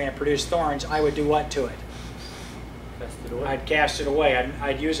fig tree and it produced thorns, I would do what to it? I'd cast it away.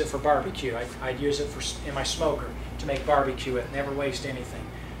 I'd use it for barbecue. I'd use it in my smoker to make barbecue with. Never waste anything.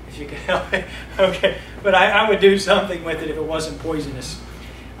 If you could help it. Okay. But I would do something with it if it wasn't poisonous.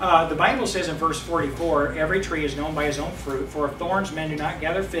 The Bible says in verse 44, every tree is known by his own fruit, for of thorns men do not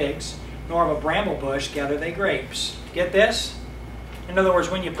gather figs, nor of a bramble bush gather they grapes. Get this? In other words,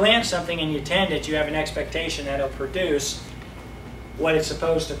 when you plant something and you tend it, you have an expectation that it'll produce what it's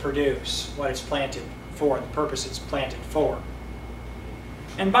supposed to produce, what it's planted for, the purpose it's planted for.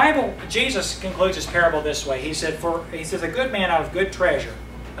 And Jesus concludes his parable this way. He says, a good man out of good treasure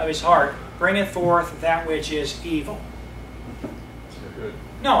of his heart bringeth forth that which is evil. Good.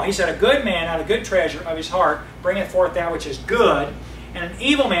 No, he said, a good man out of good treasure of his heart bringeth forth that which is good, and an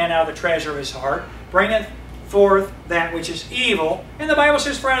evil man out of the treasure of his heart bringeth forth that which is evil. And the Bible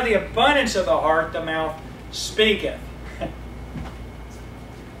says, for out of the abundance of the heart the mouth speaketh.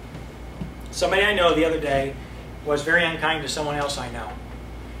 Somebody I know the other day was very unkind to someone else I know.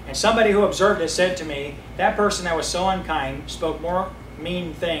 And somebody who observed it said to me, that person that was so unkind spoke more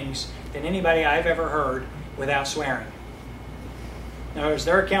mean things than anybody I've ever heard without swearing. In other words,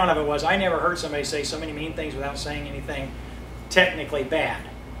 their account of it was, I never heard somebody say so many mean things without saying anything technically bad.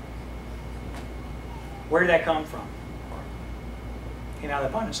 Where did that come from? Came out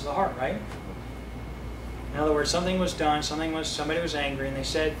of the abundance of the heart, right? In other words, something was done, somebody was angry, and they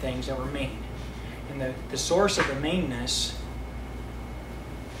said things that were mean. And the source of the meanness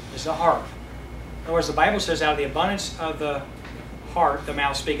is the heart. In other words, the Bible says, out of the abundance of the heart, the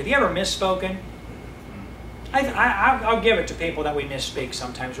mouth speaketh. Have you ever misspoken? I'll give it to people that we misspeak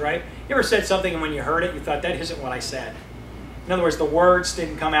sometimes, right? You ever said something and when you heard it, you thought, that isn't what I said. In other words, the words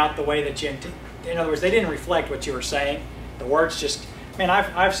didn't come out the way that you intended. In other words, they didn't reflect what you were saying. The words just, man,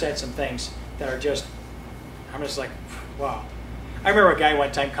 I've said some things that are just, I'm just like, wow. I remember a guy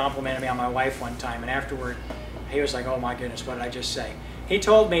one time complimented me on my wife one time, and afterward, he was like, oh my goodness, what did I just say? He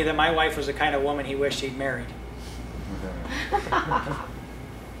told me that my wife was the kind of woman he wished he'd married.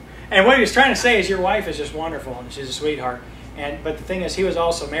 And what he was trying to say is, your wife is just wonderful, and she's a sweetheart. But the thing is, he was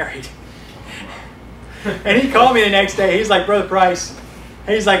also married. And he called me the next day. He's like, Brother Price,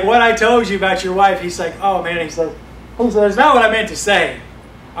 he's like, what I told you about your wife, he's like, oh man, he's like, that's not what I meant to say.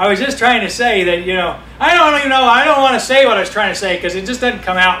 I was just trying to say that, I don't want to say what I was trying to say because it just doesn't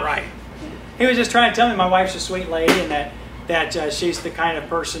come out right. He was just trying to tell me my wife's a sweet lady and that she's the kind of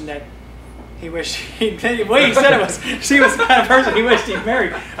person that he wished he'd, the way he said it was, she was the kind of person he wished he'd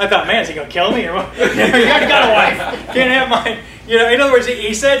married. I thought, man, is he going to kill me or what? You already got a wife. Can't have mine. In other words,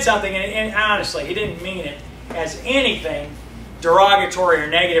 he said something, and honestly, he didn't mean it as anything derogatory or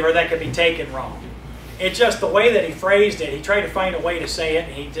negative or that could be taken wrong. It's just the way that he phrased it. He tried to find a way to say it,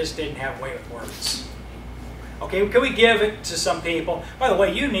 and he just didn't have a way with words. Okay, can we give it to some people? By the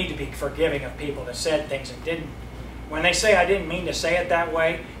way, you need to be forgiving of people that said things and didn't. When they say, I didn't mean to say it that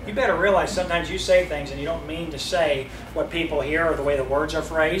way, you better realize sometimes you say things and you don't mean to say what people hear or the way the words are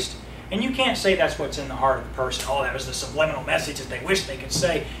phrased. And you can't say that's what's in the heart of the person. Oh, that was the subliminal message that they wish they could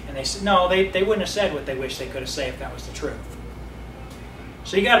say. And they said, no, they wouldn't have said what they wish they could have said if that was the truth.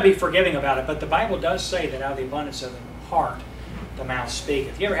 So you got to be forgiving about it. But the Bible does say that out of the abundance of the heart, the mouth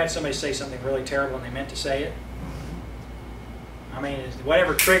speaketh. You ever had somebody say something really terrible and they meant to say it? I mean,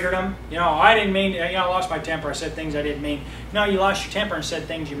 whatever triggered them. I didn't mean, I lost my temper. I said things I didn't mean. No, you lost your temper and said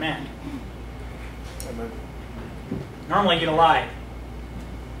things you meant. Amen. Normally you'd have lied.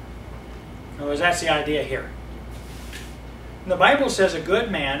 In other words, that's the idea here. And the Bible says, a good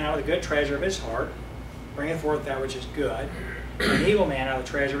man out of the good treasure of his heart bringeth forth that which is good. An evil man out of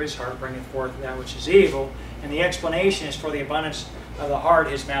the treasure of his heart bringeth forth that which is evil. And the explanation is, for the abundance of the heart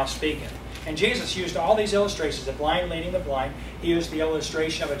his mouth speaketh. And Jesus used all these illustrations, the blind leading the blind. He used the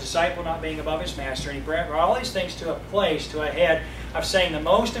illustration of a disciple not being above his master. And he brought all these things to a place, to a head of saying the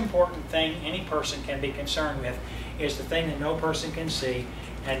most important thing any person can be concerned with is the thing that no person can see.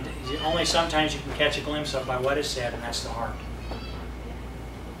 And only sometimes you can catch a glimpse of by what is said, and that's the heart.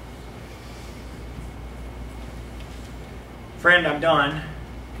 Friend, I'm done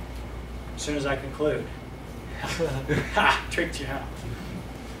as soon as I conclude. Ha! Tricked you out.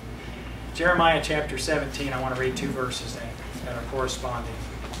 Jeremiah chapter 17, I want to read 2 verses that are corresponding.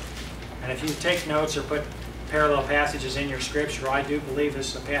 And if you take notes or put parallel passages in your scripture, I do believe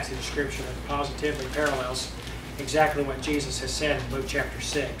this is a passage of scripture that positively parallels exactly what Jesus has said in Luke chapter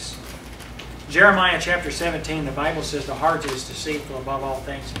 6. Jeremiah chapter 17, the Bible says the heart is deceitful above all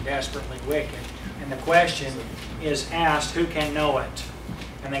things and desperately wicked. And the question is asked, who can know it?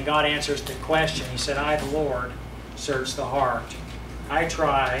 And then God answers the question. He said, I, the Lord, search the heart. I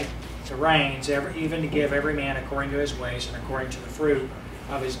try the reins, even to give every man according to his ways and according to the fruit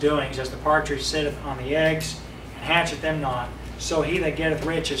of his doings. As the partridge sitteth on the eggs, and hatcheth them not, so he that getteth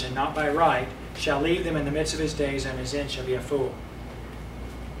riches, and not by right, shall leave them in the midst of his days, and his end shall be a fool.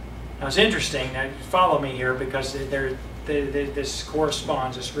 Now it's interesting. Now follow me here, because this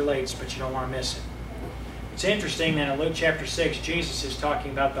corresponds, this relates, but you don't want to miss it. It's interesting that in Luke chapter 6, Jesus is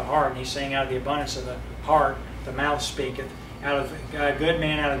talking about the heart, and he's saying, out of the abundance of the heart, the mouth speaketh. Out of a good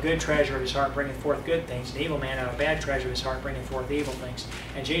man, out of good treasure of his heart bringeth forth good things. An evil man, out of bad treasure of his heart bringeth forth evil things.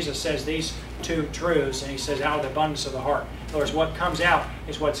 And Jesus says these two truths, and he says, out of the abundance of the heart. In other words, what comes out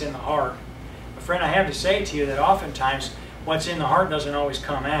is what's in the heart. But friend, I have to say to you that oftentimes what's in the heart doesn't always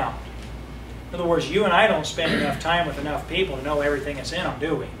come out. In other words, you and I don't spend enough time with enough people to know everything that's in them,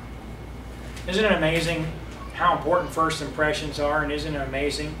 do we? Isn't it amazing how important first impressions are? And isn't it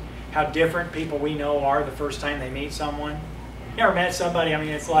amazing how different people we know are the first time they meet someone? You ever met somebody, I mean,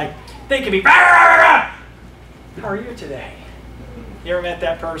 it's like, they could be, rah, rah, rah, rah. How are you today? You ever met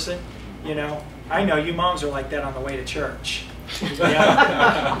that person? You know, I know you moms are like that on the way to church.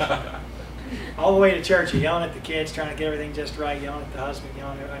 All the way to church, you're yelling at the kids, trying to get everything just right, yelling at the husband,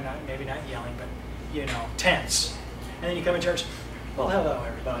 yelling at, maybe not yelling, but, you know, tense. And then you come to church, well, hello,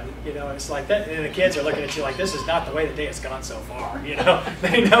 everybody. You know, it's like that, and the kids are looking at you like, this is not the way the day has gone so far. You know,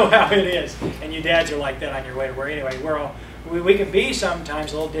 they know how it is. And you dads are like that on your way to work. Anyway, we can be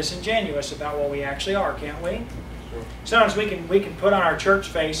sometimes a little disingenuous about what we actually are, can't we? Sure. Sometimes we can put on our church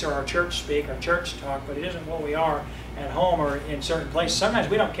face or our church speak, our church talk, but it isn't what we are at home or in certain places. Sometimes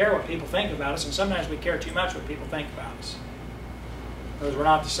we don't care what people think about us, and sometimes we care too much what people think about us. Because we're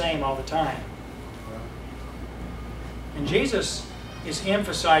not the same all the time. And Jesus is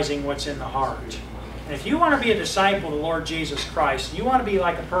emphasizing what's in the heart. And if you want to be a disciple of the Lord Jesus Christ, you want to be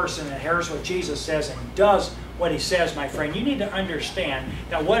like a person that hears what Jesus says and does what he says, my friend, you need to understand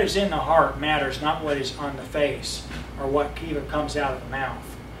that what is in the heart matters, not what is on the face or what even comes out of the mouth.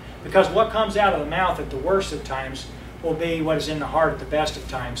 Because what comes out of the mouth at the worst of times will be what is in the heart at the best of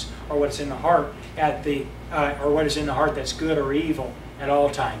times, or what's in the heart at the or what is in the heart that's good or evil at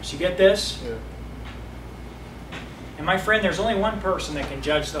all times. You get this? Yeah. And my friend, there's only one person that can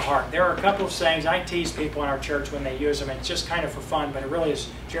judge the heart. There are a couple of sayings. I tease people in our church when they use them, and it's just kind of for fun, but it really is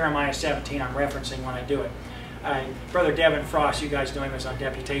Jeremiah 17 I'm referencing when I do it. Brother Devin Frost, you guys know him, is on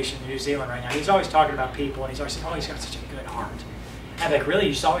deputation in New Zealand right now. He's always talking about people, and he's always saying, oh, he's got such a good heart. I'm like, really?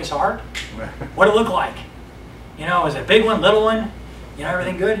 You saw his heart? What did it look like? You know, is it a big one, little one? You know,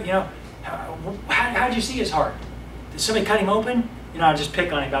 everything good? You know, how did you see his heart? Did somebody cut him open? You know, I just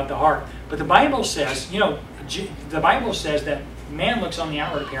pick on him about the heart. But the Bible says, you know, the Bible says that man looks on the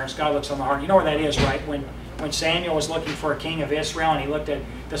outward appearance, God looks on the heart. You know where that is, right? When Samuel was looking for a king of Israel, and he looked at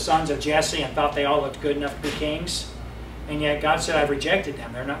the sons of Jesse and thought they all looked good enough to be kings, and yet God said, I've rejected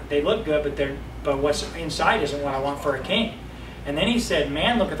them. They're not. They look good, but what's inside isn't what I want for a king. And then he said,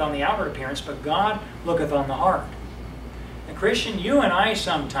 man looketh on the outward appearance, but God looketh on the heart. And Christian, you and I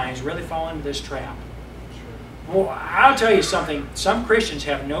sometimes really fall into this trap. Well, I'll tell you something. Some Christians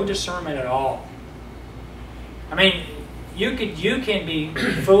have no discernment at all. I mean, you can be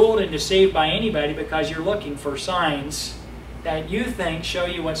fooled and deceived by anybody because you're looking for signs that you think show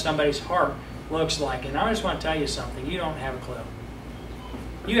you what somebody's heart looks like. And I just want to tell you something. You don't have a clue.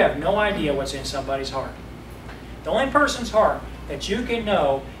 You have no idea what's in somebody's heart. The only person's heart that you can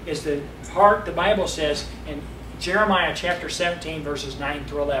know is the heart the Bible says in Jeremiah chapter 17 verses 9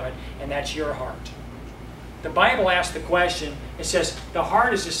 through 11, and that's your heart. The Bible asks the question, it says, the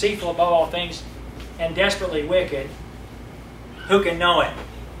heart is deceitful above all things and desperately wicked. Who can know it?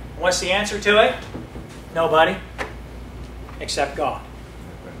 What's the answer to it? Nobody except God.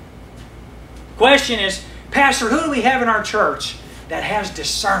 The question is, Pastor, who do we have in our church that has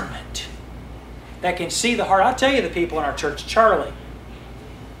discernment, that can see the heart? I'll tell you the people in our church. Charlie.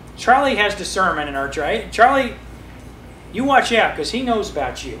 Charlie has discernment in our church. Charlie, you watch out because he knows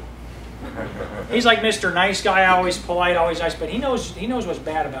about you. He's like Mr. Nice Guy, always polite, always nice, but he knows what's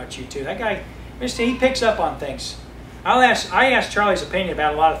bad about you too. That guy, he picks up on things. I ask Charlie's opinion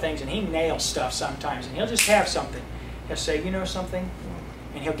about a lot of things, and he nails stuff sometimes, and he'll just have something. He'll say, you know something?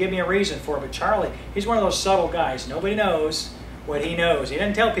 And he'll give me a reason for it. But Charlie, he's one of those subtle guys. Nobody knows what he knows. He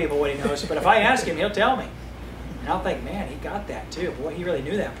doesn't tell people what he knows, but if I ask him, he'll tell me. And I'll think, man, he got that too. Boy, he really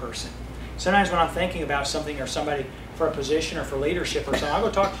knew that person. Sometimes when I'm thinking about something or somebody for a position or for leadership or something, I'll go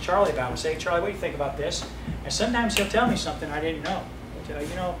talk to Charlie about it and say, Charlie, what do you think about this? And sometimes he'll tell me something I didn't know. He'll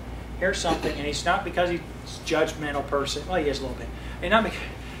tell, here's something, and he's not because he's a judgmental person. Well, he is a little bit. And not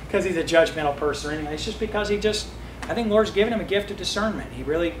because he's a judgmental person or anything. It's just because I think the Lord's given him a gift of discernment. He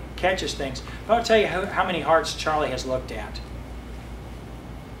really catches things. But I'll tell you how many hearts Charlie has looked at.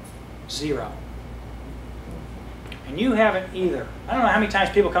 0. And you haven't either. I don't know how many times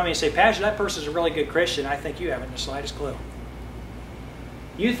people come to me and say, Pastor, that person's a really good Christian. I think you haven't the slightest clue.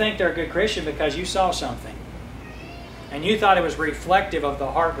 You think they're a good Christian because you saw something. And you thought it was reflective of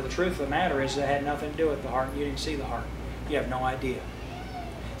the heart, but the truth of the matter is it had nothing to do with the heart. You didn't see the heart. You have no idea.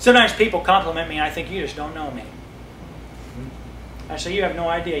 Sometimes people compliment me and I think you just don't know me. I say, you have no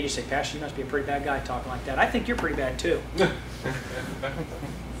idea. You say, Pastor, you must be a pretty bad guy talking like that. I think you're pretty bad too.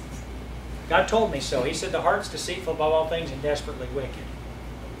 God told me so. He said the heart's deceitful above all things and desperately wicked.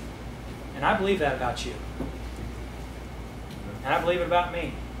 And I believe that about you. And I believe it about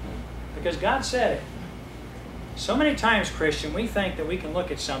me. Because God said it. So many times, Christian, we think that we can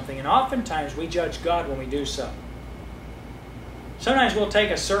look at something, and oftentimes we judge God when we do so. Sometimes we'll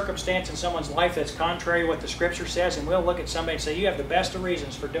take a circumstance in someone's life that's contrary to what the Scripture says, and we'll look at somebody and say, you have the best of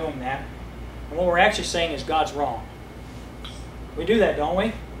reasons for doing that. And what we're actually saying is God's wrong. We do that, don't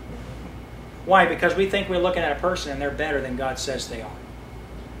we? Why? Because we think we're looking at a person and they're better than God says they are.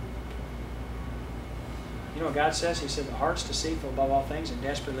 You know what God says? He said, the heart's deceitful above all things and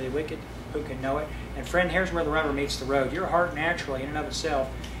desperately wicked. Who can know it? And friend, here's where the rubber meets the road. Your heart naturally, in and of itself,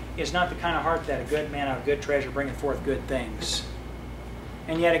 is not the kind of heart that a good man out of good treasure bringeth forth good things.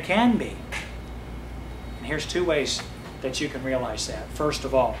 And yet it can be. And here's 2 ways that you can realize that. First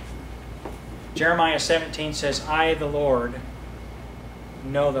of all, Jeremiah 17 says, I, the Lord,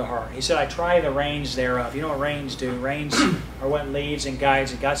 know the heart. He said, I try the reins thereof. You know what reins do? Reins are what leads and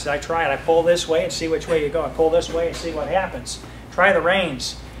guides. And God said, I try it. I pull this way and see which way you go. I pull this way and see what happens. Try the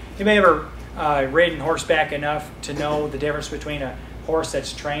reins. You may have ever ridden horseback enough to know the difference between a horse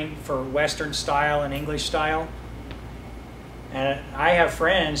that's trained for Western style and English style. And I have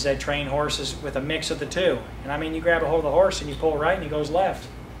friends that train horses with a mix of the two. And I mean, you grab a hold of the horse and you pull right and he goes left.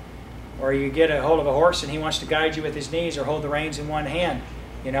 Or you get a hold of a horse and he wants to guide you with his knees or hold the reins in one hand,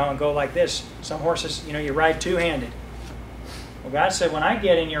 you know, and go like this. Some horses, you know, you ride two-handed. Well, God said, when I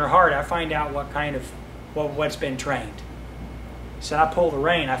get in your heart, I find out what kind of, what's been trained. He said, I pull the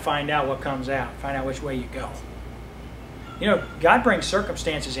rein, I find out what comes out, find out which way you go. You know, God brings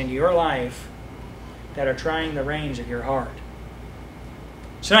circumstances into your life that are trying the reins of your heart.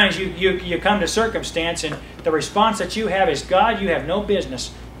 Sometimes you come to circumstance and the response that you have is, God, you have no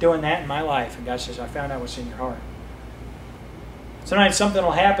business doing that in my life. And God says, I found out what's in your heart. Sometimes something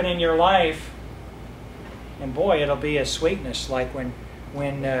will happen in your life, and boy, it'll be a sweetness, like when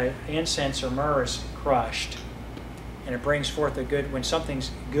incense or myrrh is crushed, and it brings forth a good. When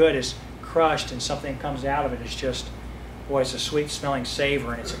something's good is crushed and something comes out of it, it's just, boy, it's a sweet-smelling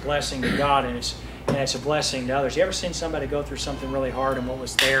savor, and it's a blessing to God, and it's a blessing to others. You ever seen somebody go through something really hard, and what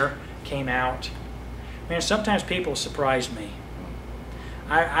was there came out? Man, sometimes people surprise me.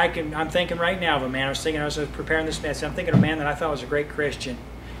 I'm thinking right now of a man. I was preparing this message. I'm thinking of a man that I thought was a great Christian,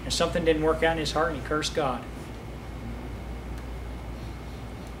 and something didn't work out in his heart, and he cursed God.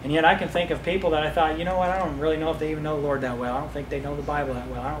 And yet I can think of people that I thought, you know what, I don't really know if they even know the Lord that well. I don't think they know the Bible that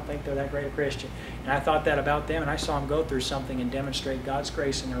well. I don't think they're that great a Christian. And I thought that about them, and I saw them go through something and demonstrate God's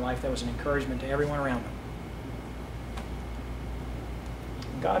grace in their life that was an encouragement to everyone around them.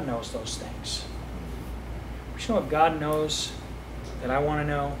 God knows those things. But you know what God knows that I want to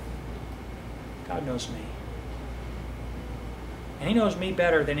know? God knows me. And He knows me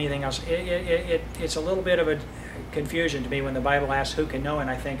better than anything else. It's a little bit of a confusion to me when the Bible asks who can know, and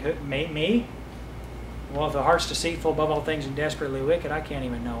I think, me? Well, if the heart's deceitful above all things and desperately wicked, I can't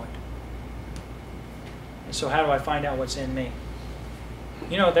even know it. And so how do I find out what's in me?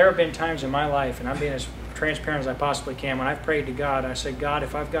 You know, there have been times in my life, and I'm being as transparent as I possibly can, when I've prayed to God, I said, God,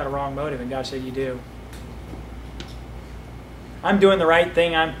 if I've got a wrong motive, and God said, you do. I'm doing the right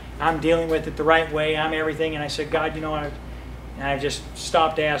thing, I'm dealing with it the right way, I'm everything, and I said, God, you know what? And I just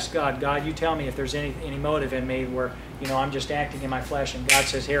stopped to ask God, God, you tell me if there's any motive in me where, you know, I'm just acting in my flesh, and God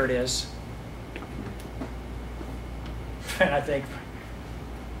says, here it is. And I think,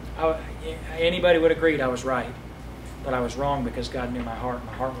 anybody would agree I was right. But I was wrong because God knew my heart.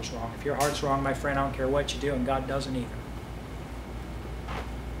 My heart was wrong. If your heart's wrong, my friend, I don't care what you do, and God doesn't either.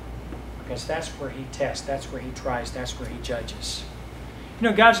 Because that's where He tests, that's where He tries, that's where He judges. You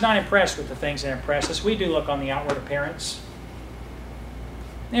know, God's not impressed with the things that impress us. We do look on the outward appearance.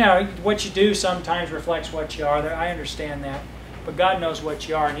 You know, what you do sometimes reflects what you are. I understand that. But God knows what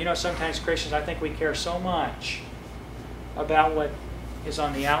you are. And you know, sometimes Christians, I think we care so much about what is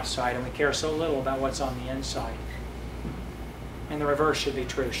on the outside, and we care so little about what's on the inside. And the reverse should be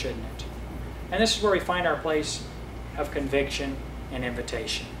true, shouldn't it? And this is where we find our place of conviction and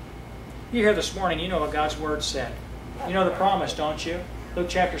invitation. You're here this morning, you know what God's Word said. You know the promise, don't you? Luke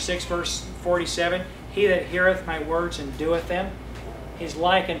chapter 6, verse 47, He that heareth my words and doeth them, he's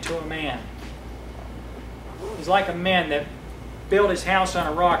like unto a man. He's like a man that built his house on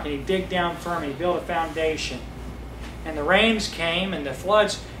a rock, and he digged down firm, and he built a foundation. And the rains came, and the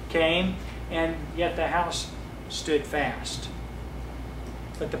floods came, and yet the house stood fast.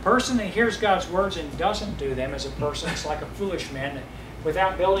 But the person that hears God's words and doesn't do them is a person that's like a foolish man that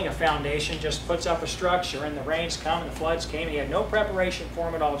without building a foundation just puts up a structure, and the rains come and the floods came. He had no preparation for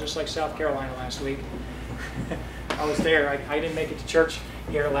them at all, just like South Carolina last week. I was there. I didn't make it to church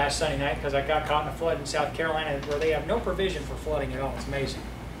here last Sunday night because I got caught in a flood in South Carolina where they have no provision for flooding at all. It's amazing.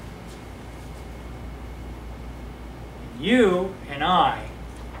 You and I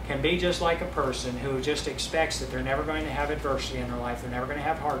can be just like a person who just expects that they're never going to have adversity in their life, they're never going to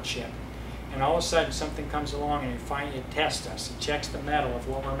have hardship, and all of a sudden something comes along and it tests us, it checks the metal of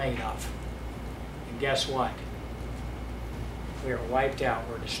what we're made of. And guess what? We are wiped out,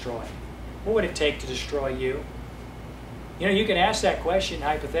 we're destroyed. What would it take to destroy you? You know, you can ask that question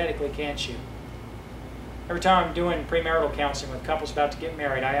hypothetically, can't you? Every time I'm doing premarital counseling with couples about to get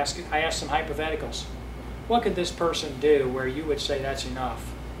married, I ask some hypotheticals. What could this person do where you would say that's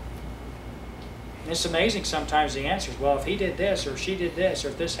enough? And it's amazing sometimes the answers. Well, if he did this, or if she did this, or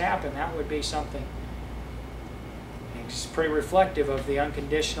if this happened, that would be something. And it's pretty reflective of the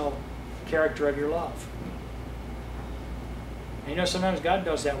unconditional character of your love. And you know, sometimes God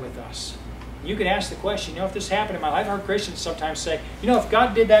does that with us. You can ask the question, you know, if this happened in my life, I've heard Christians sometimes say, you know, if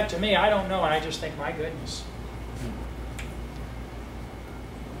God did that to me, I don't know. And I just think, my goodness.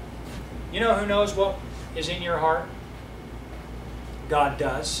 You know who knows what is in your heart? God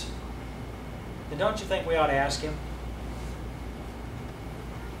does. And don't you think we ought to ask Him?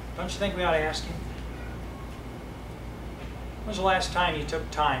 Don't you think we ought to ask Him? When was the last time you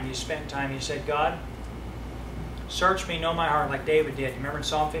took time, you spent time, you said, God, search me, know my heart, like David did. Remember in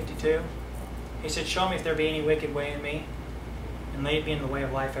Psalm 52? He said, show me if there be any wicked way in me, and lead me in the way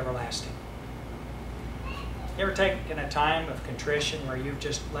of life everlasting. You ever taken a time of contrition where you've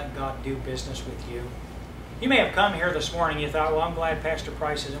just let God do business with you? You may have come here this morning, you thought, well, I'm glad Pastor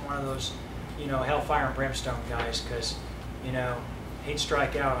Price isn't one of those, you know, hellfire and brimstone guys, because, you know, he'd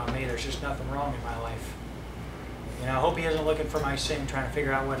strike out on me. There's just nothing wrong in my life. You know, I hope he isn't looking for my sin, trying to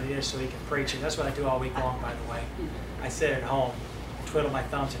figure out what it is so he can preach it. That's what I do all week long, by the way. I sit at home, twiddle my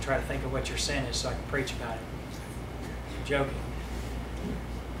thumbs, and try to think of what your sin is so I can preach about it. I'm joking.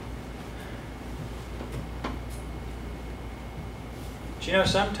 But you know,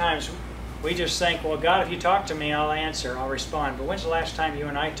 sometimes we just think, well, God, if you talk to me, I'll answer, I'll respond. But when's the last time you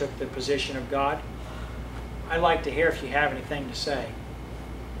and I took the position of God? I'd like to hear if you have anything to say.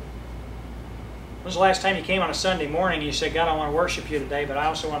 When's the last time you came on a Sunday morning and you said, God, I want to worship you today, but I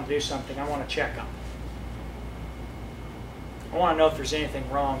also want to do something. I want to check up. I want to know if there's anything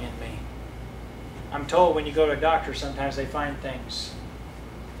wrong in me. I'm told when you go to a doctor, sometimes they find things.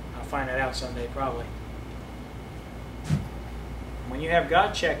 I'll find that out someday, probably. When you have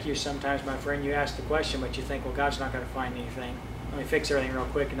God check you sometimes, my friend, you ask the question, but you think, well, God's not going to find anything. Let me fix everything real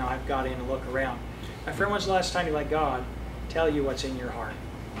quick, and I'll have God in and look around. My friend, when's the last time you let God tell you what's in your heart?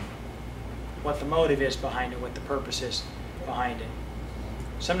 What the motive is behind it, what the purpose is behind it.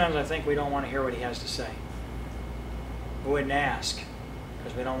 Sometimes I think we don't want to hear what He has to say. We wouldn't ask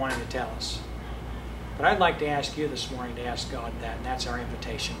because we don't want Him to tell us. But I'd like to ask you this morning to ask God that, and that's our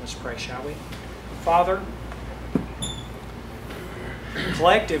invitation. Let's pray, shall we? Father,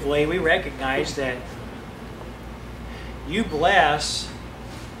 collectively we recognize that You bless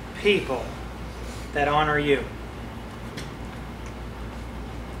people that honor You.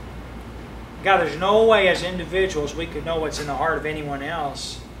 God, there's no way as individuals we could know what's in the heart of anyone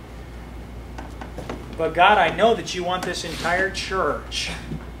else. But God, I know that You want this entire church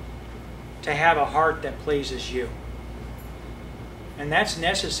to have a heart that pleases You. And that's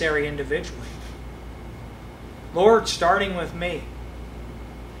necessary individually. Lord, starting with me.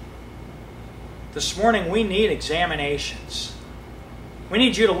 This morning we need examinations. We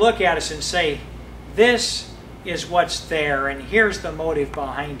need You to look at us and say, this is what's there, and here's the motive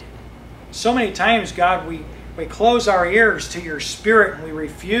behind it. So many times, God, we close our ears to Your Spirit and we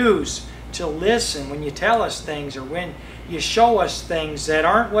refuse to listen when You tell us things or when You show us things that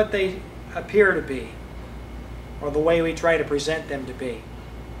aren't what they appear to be or the way we try to present them to be.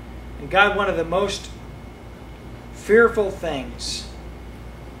 And God, one of the most fearful things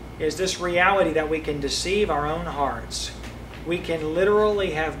is this reality that we can deceive our own hearts. We can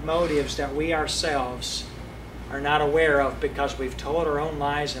literally have motives that we ourselves are not aware of because we've told our own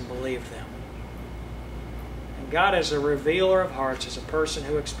lies and believed them. And God, as a revealer of hearts, as a person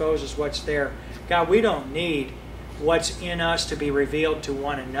who exposes what's there, God, we don't need what's in us to be revealed to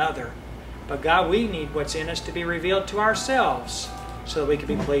one another. But God, we need what's in us to be revealed to ourselves so that we can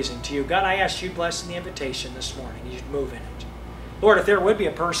be pleasing to you. God, I ask you blessing the invitation this morning. You'd move in it. Lord, if there would be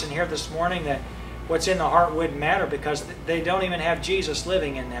a person here this morning that what's in the heart wouldn't matter because they don't even have Jesus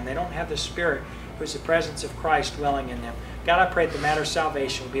living in them. They don't have the Spirit, who's the presence of Christ dwelling in them. God, I pray that the matter of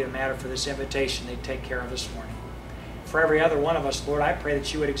salvation will be the matter for this invitation they take care of this morning. For every other one of us, Lord, I pray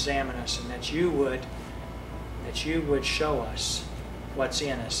that you would examine us and that you would show us what's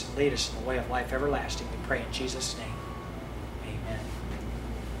in us and lead us in the way of life everlasting. We pray in Jesus' name. Amen.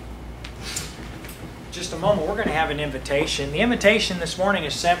 Just a moment, we're going to have an invitation. The invitation this morning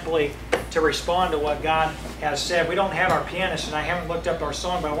is simply to respond to what God has said. We don't have our pianist, and I haven't looked up our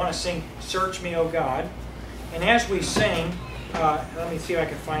song, but I want to sing Search Me, O God. And as we sing, let me see if I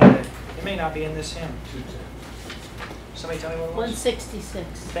can find it. It may not be in this hymn. Somebody tell me what it was?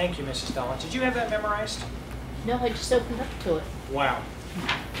 166. Thank you, Mrs. Dolan. Did you have that memorized? No, I just opened up to it. Wow.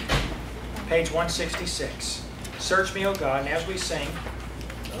 Page 166. Search me, O God. And as we sing,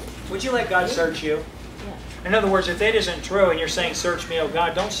 would you let God search you? Yeah. In other words, if it isn't true and you're saying, search me, O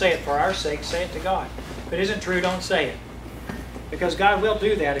God, don't say it for our sake. Say it to God. If it isn't true, don't say it. Because God will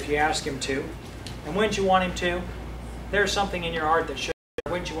do that if you ask Him to. And wouldn't you want Him to? There's something in your heart that should.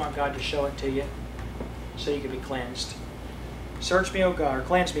 Wouldn't you want God to show it to you so you can be cleansed? Search me, O God, or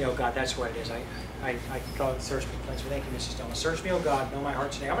cleanse me, O God. That's what it is. I call it search me, cleanse me. Thank you, Mrs. Stone. Search me, O God, know my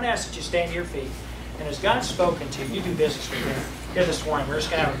heart today. I'm going to ask that you stand to your feet. And as God's spoken to you, you do business with Him. Here this morning, we're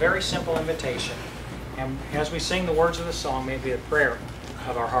just going to have a very simple invitation. And as we sing the words of the song, may it be a prayer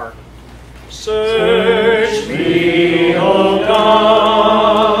of our heart. Search me, O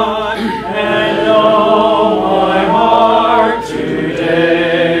God, and know my heart today.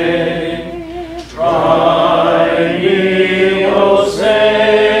 Try me, O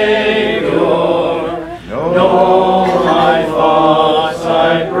Savior, know my thoughts,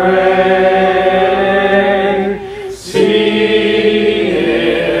 I pray. See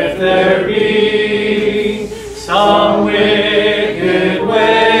if there be some wicked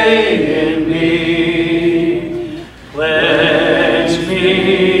way in me. Cleanse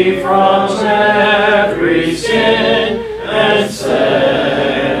me from every sin and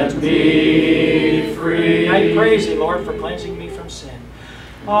set me free. I praise Thee, Lord, for cleansing me from sin.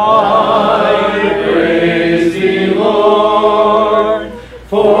 I praise Thee, Lord,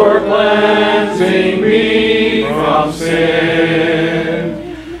 for cleansing me from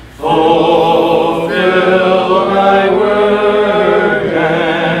sin. Fulfill Thy word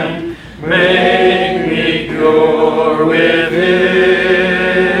and make me pure within.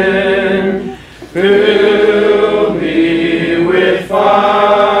 Fill me with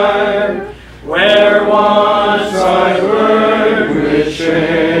fire where once I burned with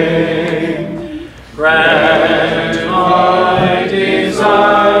shame. Grant my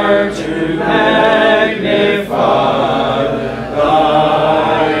desire to magnify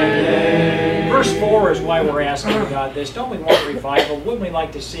Thy name. Verse 4 is why we're asking God this. Don't we want revival? Wouldn't we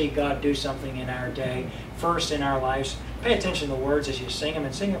like to see God do something in our day, first in our lives? Pay attention to the words as you sing them,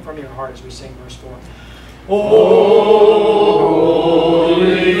 and sing them from your heart as we sing verse 4. Holy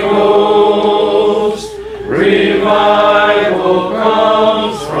Ghost, revival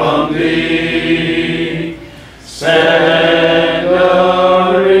comes from Thee. Send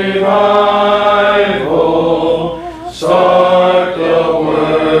a revival, start the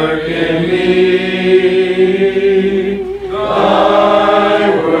work in me. Thy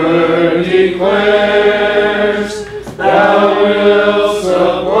word declares Thou wilt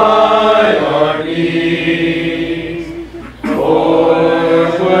supply our needs.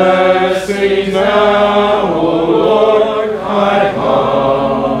 For blessings now, O Lord, I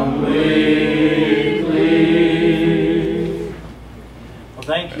humbly plead. Well,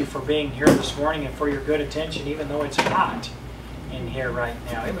 thank you for being here this morning and for your good attention, even though it's hot in here right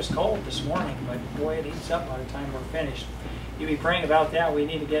now. It was cold this morning, but boy, it heats up by the time we're finished. You be praying about that. We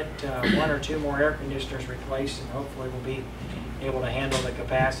need to get 1 or 2 more air conditioners replaced, and hopefully we'll be able to handle the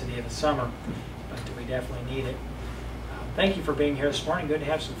capacity of the summer. But we definitely need it. Thank you for being here this morning. Good to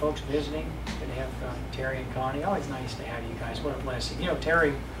have some folks visiting. Good to have Terry and Connie. Always nice to have you guys. What a blessing. You know,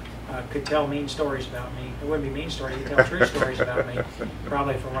 Terry could tell mean stories about me. It wouldn't be mean stories. He could tell true stories about me,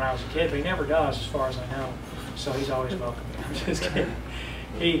 probably from when I was a kid, but he never does, as far as I know. So he's always welcome. I'm just kidding.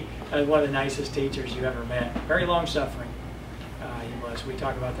 He is one of the nicest teachers you ever met. Very long-suffering. He was. We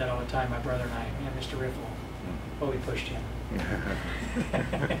talk about that all the time, my brother and I. Man, Mr. Riffle. Well, we pushed him.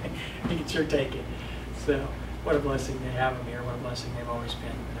 He can sure take it. So, What a blessing to have them here. What a blessing they've always been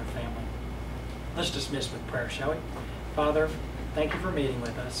with their family. Let's dismiss with prayer, shall we? Father, thank you for meeting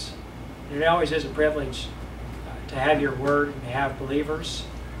with us. And it always is a privilege to have your word and to have believers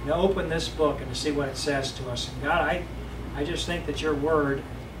to open this book and to see what it says to us. And God, I just think that your word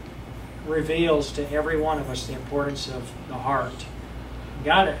reveals to every one of us the importance of the heart.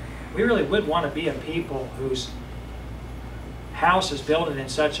 God, we really would want to be a people whose house is built in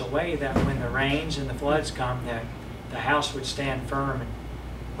such a way that when the rains and the floods come, that the house would stand firm. And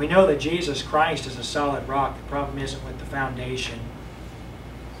we know that Jesus Christ is a solid rock. The problem isn't with the foundation,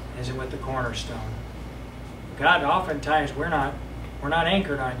 isn't with the cornerstone. God, oftentimes we're not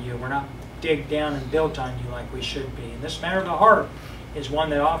anchored on you. We're not digged down and built on you like we should be. And this matter of the heart is one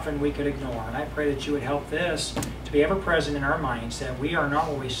that often we could ignore. And I pray that you would help this to be ever present in our minds, that we are not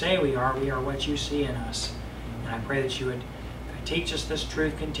what we say we are what you see in us. And I pray that you would teach us this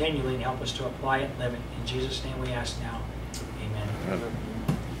truth continually and help us to apply it and live it. In Jesus' name we ask now. Amen. Amen.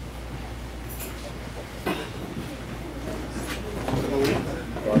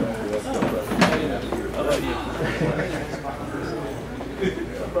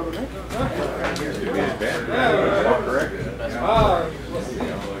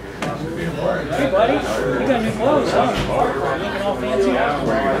 Hey, buddy, you got new clothes, huh? Looking all fancy.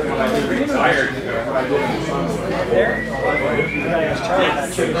 Tired. There? You gotta ask Charlie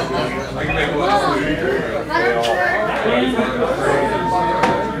about you. I can make a little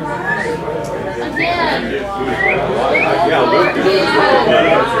Again. Yeah, Luke.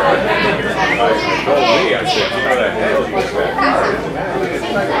 I told me, I said, you know that hell.